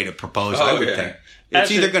creative way to propose, I would think. It's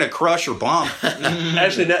either going to crush or bomb.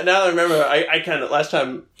 Actually, now that I remember, I kind of, last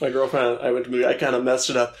time my girlfriend and I went to the movie, I kind of messed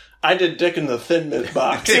it up. I did dick in the Thin Mint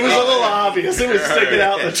box. It was a little obvious. It was sticking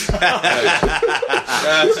out the top.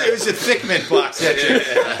 It was a thick mint box.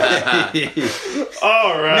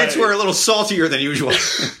 All right. Mints were a little saltier than usual.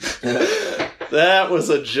 That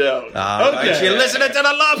was a joke. Okay. You're listening to the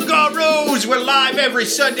Love Gurus. We're live every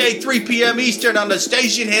Sunday, 3 p.m. Eastern on the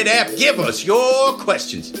Station Head app. Give us your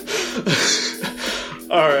questions.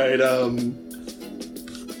 All right.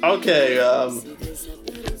 Okay.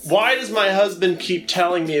 Why does my husband keep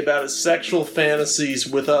telling me about his sexual fantasies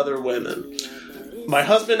with other women? My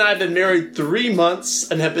husband and I have been married 3 months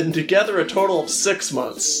and have been together a total of 6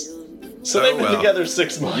 months. So they've been together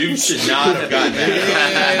 6 months. You should not have gotten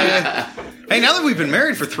that. Hey, now that we've been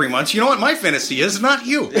married for 3 months, you know what my fantasy is? Not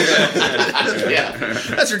you.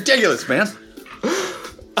 That's ridiculous, man.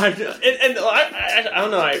 I don't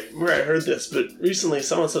know where I heard this, but recently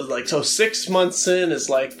someone says like, so 6 months in is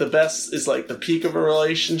like the best, is like the peak of a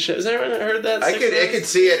relationship. Has anyone heard that? I could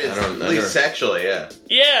see it at least sexually, yeah.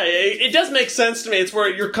 Yeah, it does make sense to me. It's where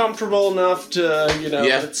you're comfortable enough to,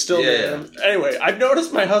 it's still there. Anyway, I've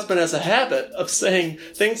noticed my husband has a habit of saying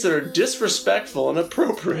things that are disrespectful and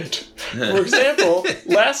inappropriate. For example,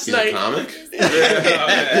 last night... He's a comic?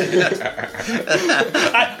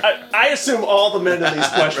 I assume all the men in these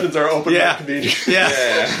questions are open mic comedians.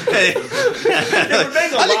 I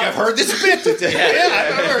think I've heard this bit.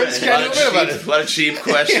 I've heard this kind of bit about it. A lot of cheap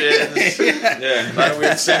questions. A lot of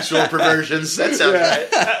weird sexual perversions. That sounds right.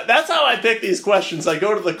 That's how I pick these questions. I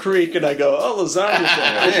go to the creek and I go, lasagna.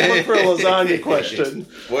 I look for a lasagna question.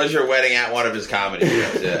 Was your wedding at one of his comedy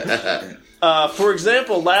shows? Yeah. For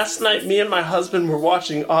example, last night me and my husband were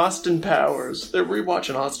watching Austin Powers. They're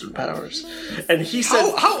rewatching Austin Powers. And he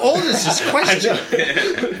said... How old is this question?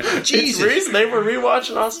 Jesus. They were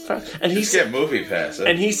rewatching Austin Powers. And he said... Movie Pass.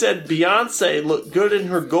 And he said Beyonce looked good in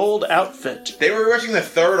her gold outfit. They were watching the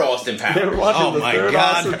third Austin Powers. They were watching the third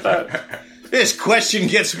Austin Powers. This question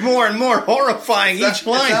gets more and more horrifying each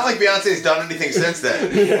line. It's not like Beyonce's done anything since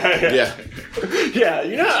then.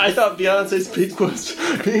 Yeah, I thought Beyonce's peak was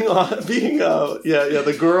being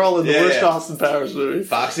the girl in the worst Austin Powers movie.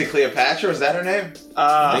 Foxy Cleopatra, was that her name?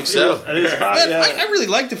 I think so. I really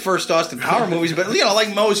like the first Austin Powers movies, but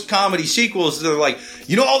like most comedy sequels, they're like,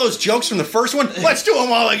 all those jokes from the first one? Let's do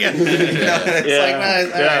them all again.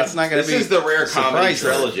 It's not going to be. This is the rare comedy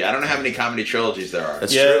trilogy. I don't know how many comedy trilogies there are.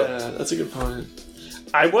 That's true. That's a good point.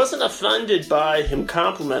 I wasn't offended by him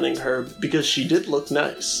complimenting her because she did look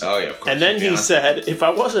nice. Oh, yeah, of course. And then he said, if I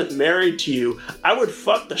wasn't married to you, I would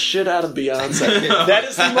fuck the shit out of Beyonce. That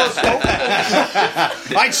is the most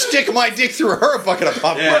hopeful. I'd stick my dick through her bucket of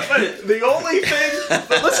popcorn. Yeah. But the only thing...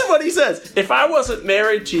 listen what he says. If I wasn't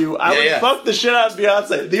married to you, I would fuck the shit out of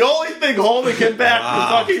Beyonce. The only thing holding him back from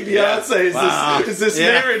fucking Beyonce is this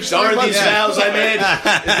marriage. Darn these vows I made.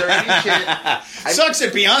 Is there any shit... Sucks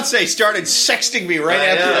that Beyonce started sexting me right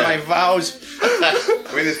after my vows. I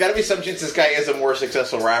mean, there's got to be some chance this guy is a more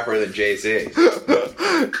successful rapper than Jay-Z.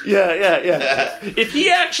 Yeah. If he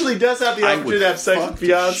actually does have the opportunity to have sex with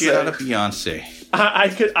Beyonce... Shit out of Beyonce.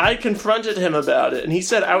 I confronted him about it, and he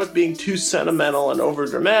said I was being too sentimental and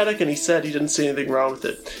overdramatic, and he said he didn't see anything wrong with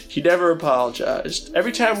it. He never apologized.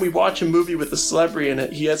 Every time we watch a movie with a celebrity in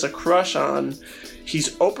it he has a crush on,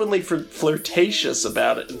 he's openly flirtatious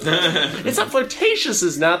about it. It's not flirtatious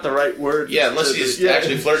is not the right word. Yeah, unless he's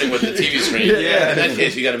actually flirting with the TV screen. In that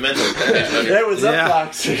case, you got a mental condition. That was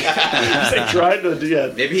upboxing. He's like trying to do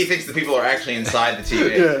it. Maybe he thinks the people are actually inside the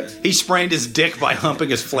TV. Yeah. He sprained his dick by humping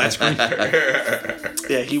his flat screen.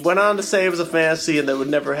 Yeah, he went on to say it was a fantasy and that would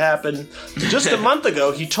never happen. Just a month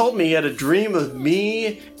ago, he told me he had a dream of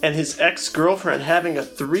me and his ex-girlfriend having a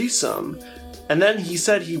threesome. And then he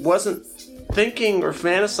said he wasn't thinking or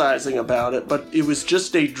fantasizing about it, but it was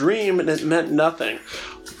just a dream and it meant nothing.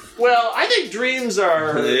 Well, I think dreams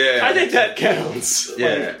are... I think that counts.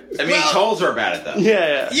 Yeah. I mean, he told her about it, though.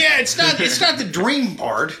 Yeah. Yeah, it's not the dream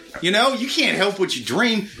part. You know? You can't help what you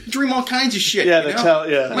dream. You dream all kinds of shit. Yeah, they tell...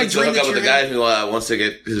 Yeah. My dream hook up with the guy who wants to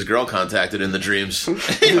get his girl contacted in the dreams.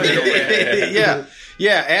 Yeah.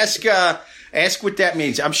 Ask what that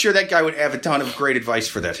means. I'm sure that guy would have a ton of great advice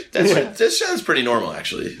for that. That sounds pretty normal,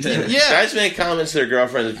 actually. Yeah. Guys make comments to their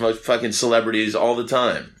girlfriends and fucking celebrities all the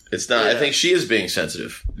time. It's not. I think she is being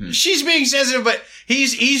sensitive. She's being sensitive, but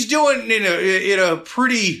he's doing it in a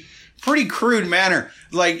pretty crude manner.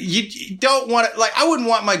 Like you don't want to. Like I wouldn't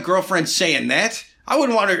want my girlfriend saying that. I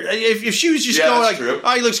wouldn't want her if she was just going like, true.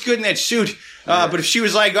 "Oh, he looks good in that suit." But if she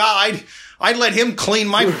was like, "Oh, I'd let him clean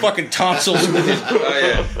my fucking tonsils with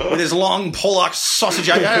his long Pollock sausage."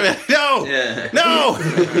 No.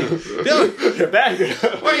 Back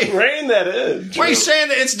rein that in. Why are you saying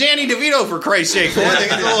that it's Danny DeVito for Christ's sake? I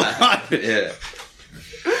think it's a little hot.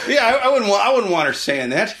 I wouldn't want her saying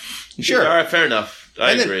that. Sure. All right, fair enough.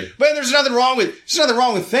 I agree. But there's nothing wrong with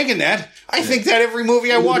thinking that. I think that every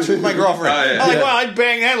movie I watch with my girlfriend. I'm like, well, I'd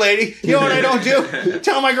bang that lady. You know what I don't do?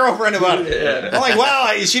 Tell my girlfriend about it. Yeah. I'm like,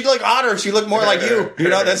 wow, she'd look hotter if she looked more like you. You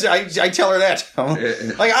know, that's I tell her that.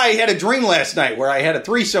 Like, I had a dream last night where I had a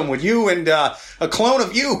threesome with you and a clone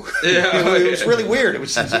of you. Yeah. It was really weird. It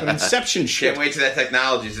was an Inception shit. Can't wait till that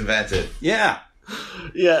technology's invented. Yeah.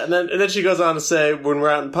 Yeah, and then she goes on to say, when we're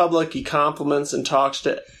out in public, he compliments and talks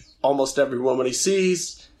to almost every woman he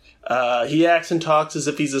sees. He acts and talks as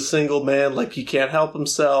if he's a single man, like he can't help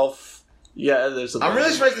himself. Yeah, I'm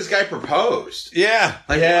really surprised this guy proposed. Yeah.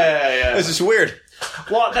 Yeah. This is weird.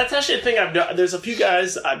 Well, that's actually a thing I've done. There's a few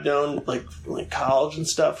guys I've known, like college and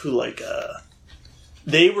stuff, who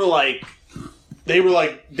they were like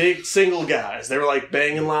big single guys. They were like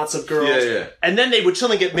banging lots of girls. Yeah. And then they would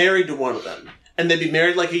suddenly get married to one of them. And they'd be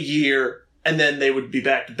married like a year. And then they would be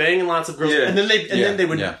back to banging lots of girls, and then they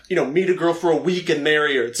would meet a girl for a week and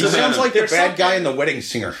marry her. So sounds like the bad guy in The Wedding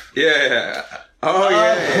Singer. Yeah. Oh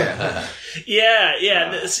yeah. Yeah.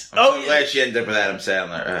 I'm so glad she ended up with Adam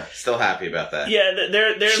Sandler. Still happy about that.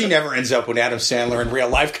 Yeah, she never ends up with Adam Sandler in real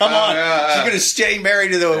life. Come on, she's going to stay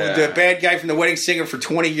married to the bad guy from The Wedding Singer for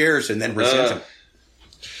 20 years and then resent him.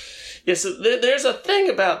 Yeah, so there's a thing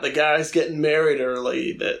about the guys getting married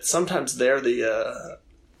early that sometimes they're the.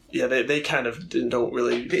 They kind of don't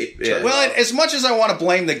really... Well, as much as I want to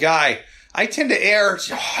blame the guy, I tend to err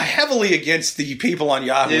heavily against the people on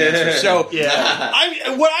Yahoo Answers. So, what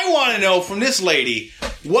I want to know from this lady,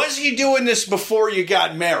 was he doing this before you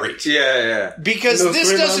got married? Yeah. Because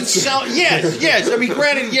this doesn't sound... Yes. I mean,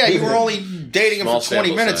 granted, you were only dating him for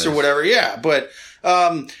 20 minutes or whatever, but...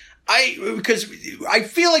 because I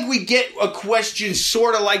feel like we get a question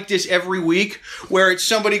sort of like this every week where it's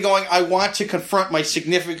somebody going, I want to confront my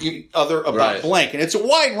significant other about blank. And it's a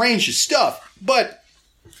wide range of stuff. But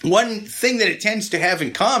one thing that it tends to have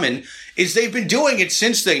in common is they've been doing it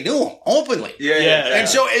since they knew him, openly. Yeah. And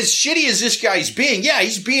so as shitty as this guy's being,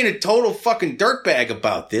 he's being a total fucking dirtbag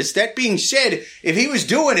about this. That being said, if he was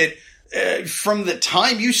doing it from the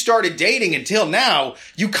time you started dating until now,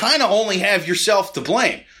 you kind of only have yourself to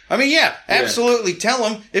blame. I mean, absolutely tell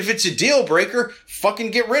him if it's a deal breaker,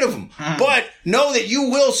 fucking get rid of him. But know that you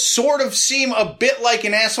will sort of seem a bit like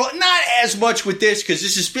an asshole. Not as much with this, because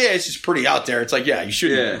this is pretty out there. It's like, you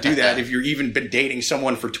shouldn't do that if you're even been dating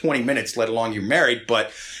someone for 20 minutes, let alone you're married.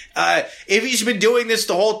 But if he's been doing this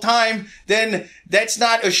the whole time, then that's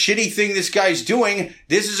not a shitty thing this guy's doing.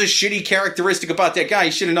 This is a shitty characteristic about that guy.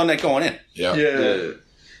 He should have known that going in. Yeah.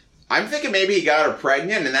 I'm thinking maybe he got her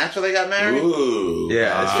pregnant and that's why they got married. Ooh.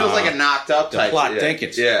 Yeah, this feels like a knocked up type. Plot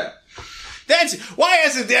thinkings. Yeah. That's why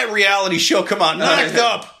hasn't that reality show come out? Knocked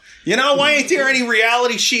Up. You know, why ain't there any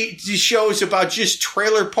reality shows about just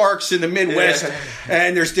trailer parks in the Midwest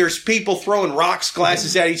and there's people throwing rocks,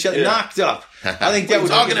 glasses at each other? Yeah. Knocked Up. I think that was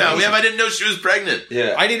talking about. I didn't know she was pregnant.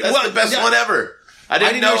 Yeah, That's the best one ever. I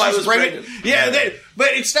didn't know I was pregnant. Yeah, but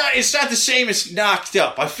it's not the same as Knocked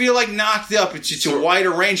Up. I feel like Knocked Up, it's a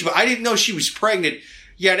wider range, but I didn't know she was pregnant.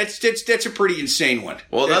 Yeah, that's a pretty insane one.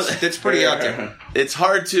 Well, that's pretty out there. It's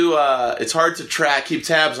hard to keep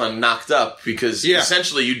tabs on Knocked Up because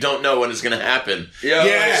essentially you don't know when it's going to happen.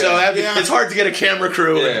 Yeah. So it's hard to get a camera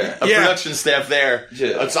crew and a production staff there.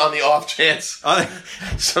 Yeah. It's on the off chance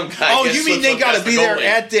some guy. Oh, you mean they got to be there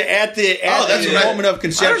at the moment of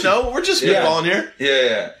conception? I don't know. We're just spitballing here.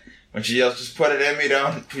 Yeah. When she yells, "Just put it in me,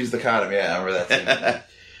 don't use the condom." Yeah, I remember that scene.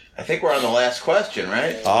 I think we're on the last question,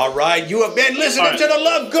 right? All right. You have been listening to the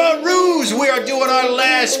Love Gurus. We are doing our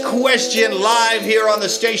last question live here on the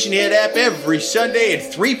Station Hit app every Sunday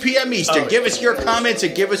at 3 p.m. Eastern. Give us your comments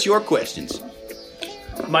and give us your questions.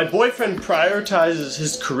 My boyfriend prioritizes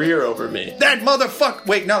his career over me. That motherfucker.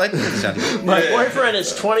 Wait, no, that doesn't sound good. My boyfriend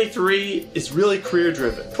is 23, is really career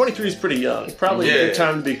driven. 23 is pretty young. Probably a good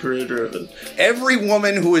time to be career driven. Every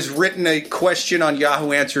woman who has written a question on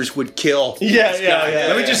Yahoo Answers would kill this guy.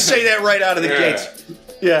 Let me just say that right out of the gates.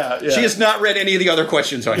 Yeah. She has not read any of the other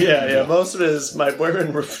questions on here. Yeah. Most of it is my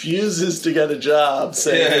boyfriend refuses to get a job.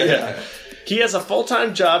 Saying, He has a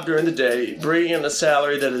full-time job during the day, bringing in a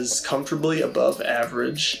salary that is comfortably above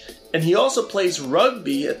average, and he also plays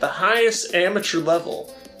rugby at the highest amateur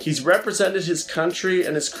level. He's represented his country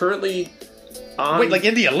and is currently on... Wait, like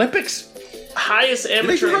in the Olympics? Highest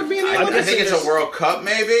amateur... Rugby in the Olympics? I think it's a World Cup,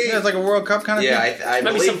 maybe? Yeah, it's like a World Cup kind of thing? Yeah, I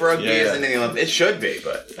believe rugby isn't in the Olympics. It should be,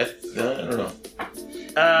 but... I don't know.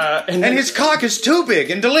 And his cock is too big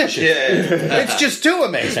and delicious. Yeah. It's just too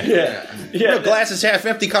amazing. You're a glass is half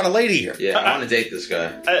empty kind of lady here. Yeah, I want to date this guy.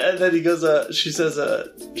 And then he goes, she says,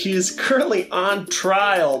 he is currently on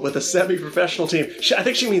trial with a semi-professional team. I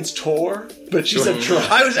think she means tour, but she said trial.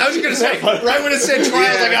 I was going to say, right when it said trial,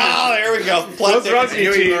 I was like, there we go. Those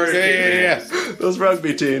rugby teams. Those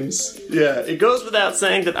rugby teams. Yeah. It goes without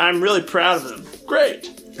saying that I'm really proud of him. Great.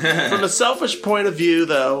 From a selfish point of view,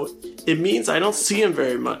 though, it means I don't see him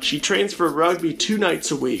very much. He trains for rugby 2 nights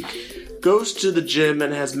a week, goes to the gym,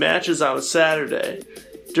 and has matches on a Saturday.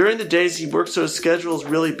 During the days he works, so his schedule is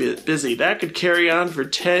really busy. That could carry on for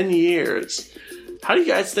 10 years. How do you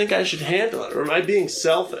guys think I should handle it? Or am I being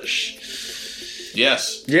selfish?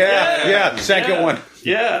 Yes. Yeah. Second one.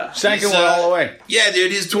 Yeah. Second one all the way. Yeah,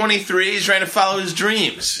 dude, he's 23. He's trying to follow his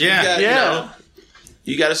dreams. Yeah.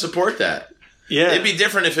 You got to support that. Yeah. It'd be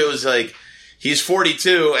different if it was like, he's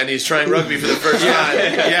 42 and he's trying rugby for the first time.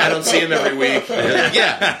 I don't see him every week.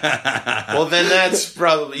 Well, then that's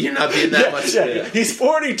probably, you're not being that much. Yeah. He's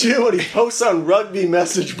 42 and he posts on rugby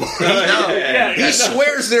message boards. He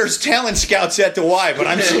swears there's talent scouts at the Y, but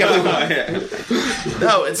I'm skeptical.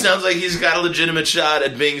 No, it sounds like he's got a legitimate shot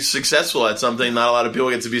at being successful at something not a lot of people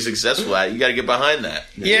get to be successful at. You got to get behind that.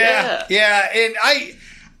 Yeah. And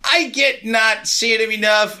I get not seeing him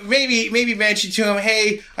enough. Maybe mention to him,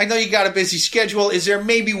 hey, I know you got a busy schedule. Is there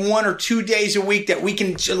maybe 1 or 2 days a week that we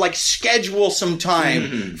can like schedule some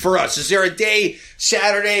time for us? Is there a day,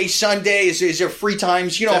 Saturday, Sunday? Is there free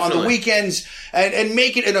times, Definitely. On the weekends? And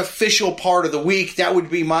make it an official part of the week. That would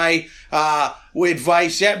be my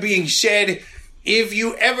advice. That being said, if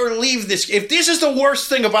you ever leave this, if this is the worst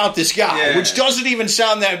thing about this guy, which doesn't even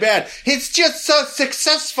sound that bad, it's just so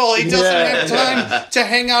successful he doesn't have time to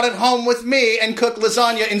hang out at home with me and cook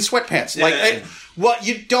lasagna in sweatpants.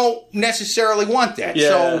 You don't necessarily want that. Yeah.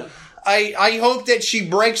 So I hope that she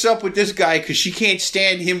breaks up with this guy because she can't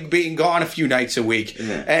stand him being gone a few nights a week,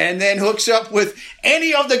 and then hooks up with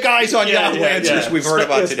any of the guys on Yahoo Answers we've heard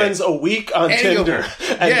about today. Spends a week on Tinder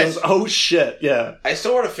and goes, oh shit, I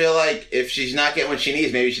sort of feel like if she's not getting what she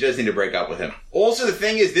needs, maybe she does need to break up with him. Also, the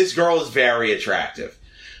thing is, this girl is very attractive.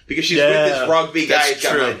 Because she's with this rugby guy. That's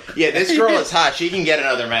true. This girl is hot. She can get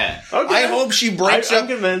another man. Okay. I hope she breaks up. I'm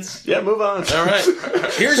convinced. Yeah, move on. All right.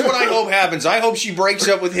 Here's what I hope happens. I hope she breaks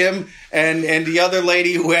up with him, and the other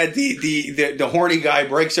lady who had the horny guy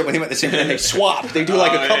breaks up with him at the same time. They swap. They do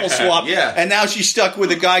like a couple swap. Yeah. And now she's stuck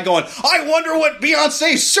with a guy going, I wonder what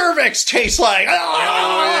Beyonce's cervix tastes like.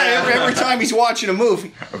 Every time he's watching a movie.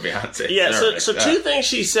 Beyonce. Yeah, so 2 things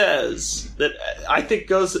she says that I think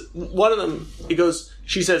goes, one of them,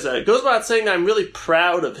 she says, it goes without saying that I'm really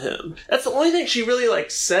proud of him. That's the only thing she really,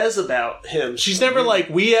 says about him. She's never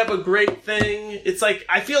we have a great thing. It's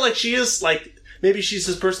I feel like she is, maybe she's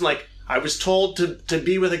this person, I was told to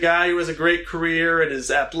be with a guy who has a great career and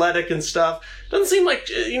is athletic and stuff. Doesn't seem it's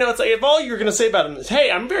if all you're going to say about him is,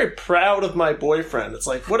 hey, I'm very proud of my boyfriend. It's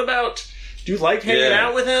what about Do you like hanging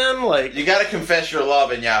out with him? Like, you got to confess your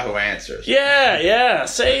love in Yahoo Answers. Yeah.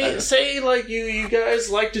 Say like you guys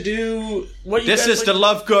like to do what you. This guys is like the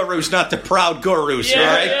love gurus, not the proud gurus.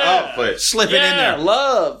 Yeah, right? yeah. Oh, but Slip it in there.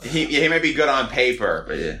 Love. He may be good on paper,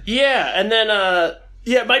 but Yeah, and then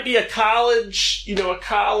it might be a college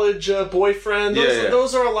boyfriend.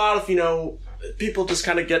 Those are a lot of people just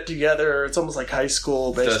kind of get together. It's almost like high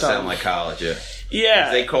school. It does sound like college. Yeah.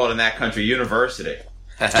 As they call it in that country, university.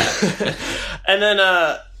 And then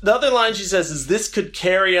the other line she says is, "This could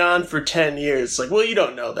carry on for 10 years." It's like, well, you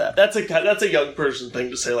don't know that. That's a young person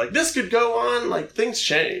thing to say. Like, this could go on. Like, things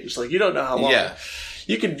change. Like, you don't know how long. Yeah.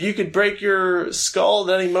 You could break your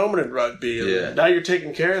skull at any moment in rugby. And now you're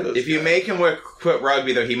taking care of those. If you make him quit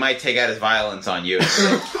rugby, though, he might take out his violence on you.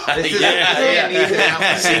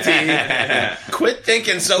 Quit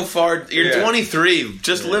thinking so far. You're 23.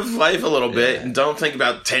 Just live life a little bit and don't think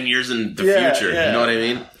about 10 years in the future. Yeah. You know what I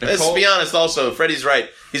mean? Let's be honest also. Freddie's right.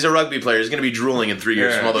 He's a rugby player. He's going to be drooling in 3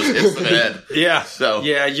 years from all those hits to the head. Yeah. So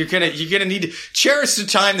you're gonna need to cherish the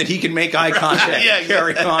time that he can make eye contact and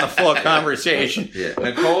carry on a full conversation. Yeah.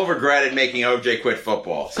 Nicole regretted making OJ quit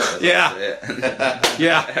football. So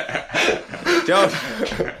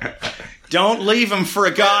Don't leave him for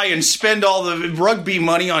a guy and spend all the rugby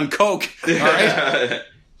money on coke. All right,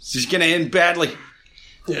 he's gonna end badly.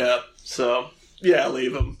 Yeah. So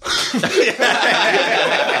leave him.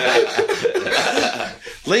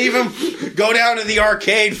 Leave him. Go down to the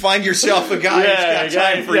arcade. Find yourself a guy who's got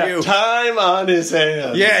time for you. Time on his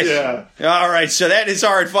hands. Yes. Yeah. All right. So that is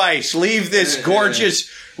our advice. Leave this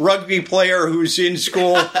gorgeous rugby player who's in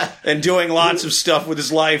school and doing lots of stuff with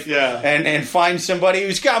his life. Yeah. And find somebody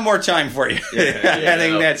who's got more time for you. I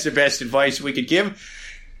think that's the best advice we could give.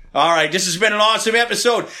 All right, this has been an awesome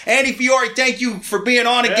episode. Andy Fiori, thank you for being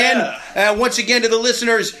on again. Once again, to the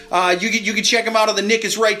listeners, you can check him out on the Nick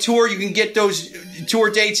is Right tour. You can get those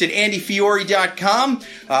tour dates at andyfiori.com.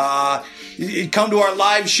 Come to our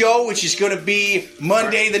live show, which is going to be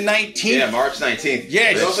Monday the 19th. Yeah, March 19th.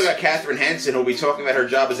 Yes. We also got Catherine Henson, who will be talking about her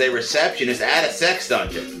job as a receptionist at a sex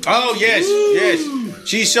dungeon. Oh, yes, yes.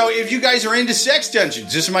 So if you guys are into sex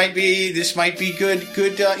dungeons, this might be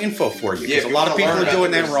good info for you. Because a lot of people are doing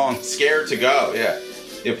that wrong. Scared to go, yeah,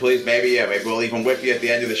 please, maybe we'll even whip you at the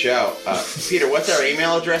end of the show. Peter, what's our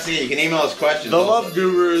email address again? You can email us questions. The Love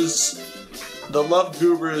Gurus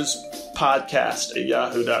podcast at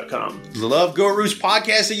yahoo.com. The Love Gurus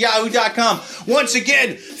podcast at yahoo.com. Once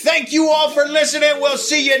again, thank you all for listening. We'll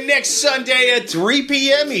see you next Sunday at 3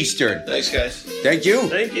 p.m. Eastern. thanks, guys. Thank you.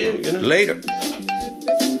 Thank you. Later.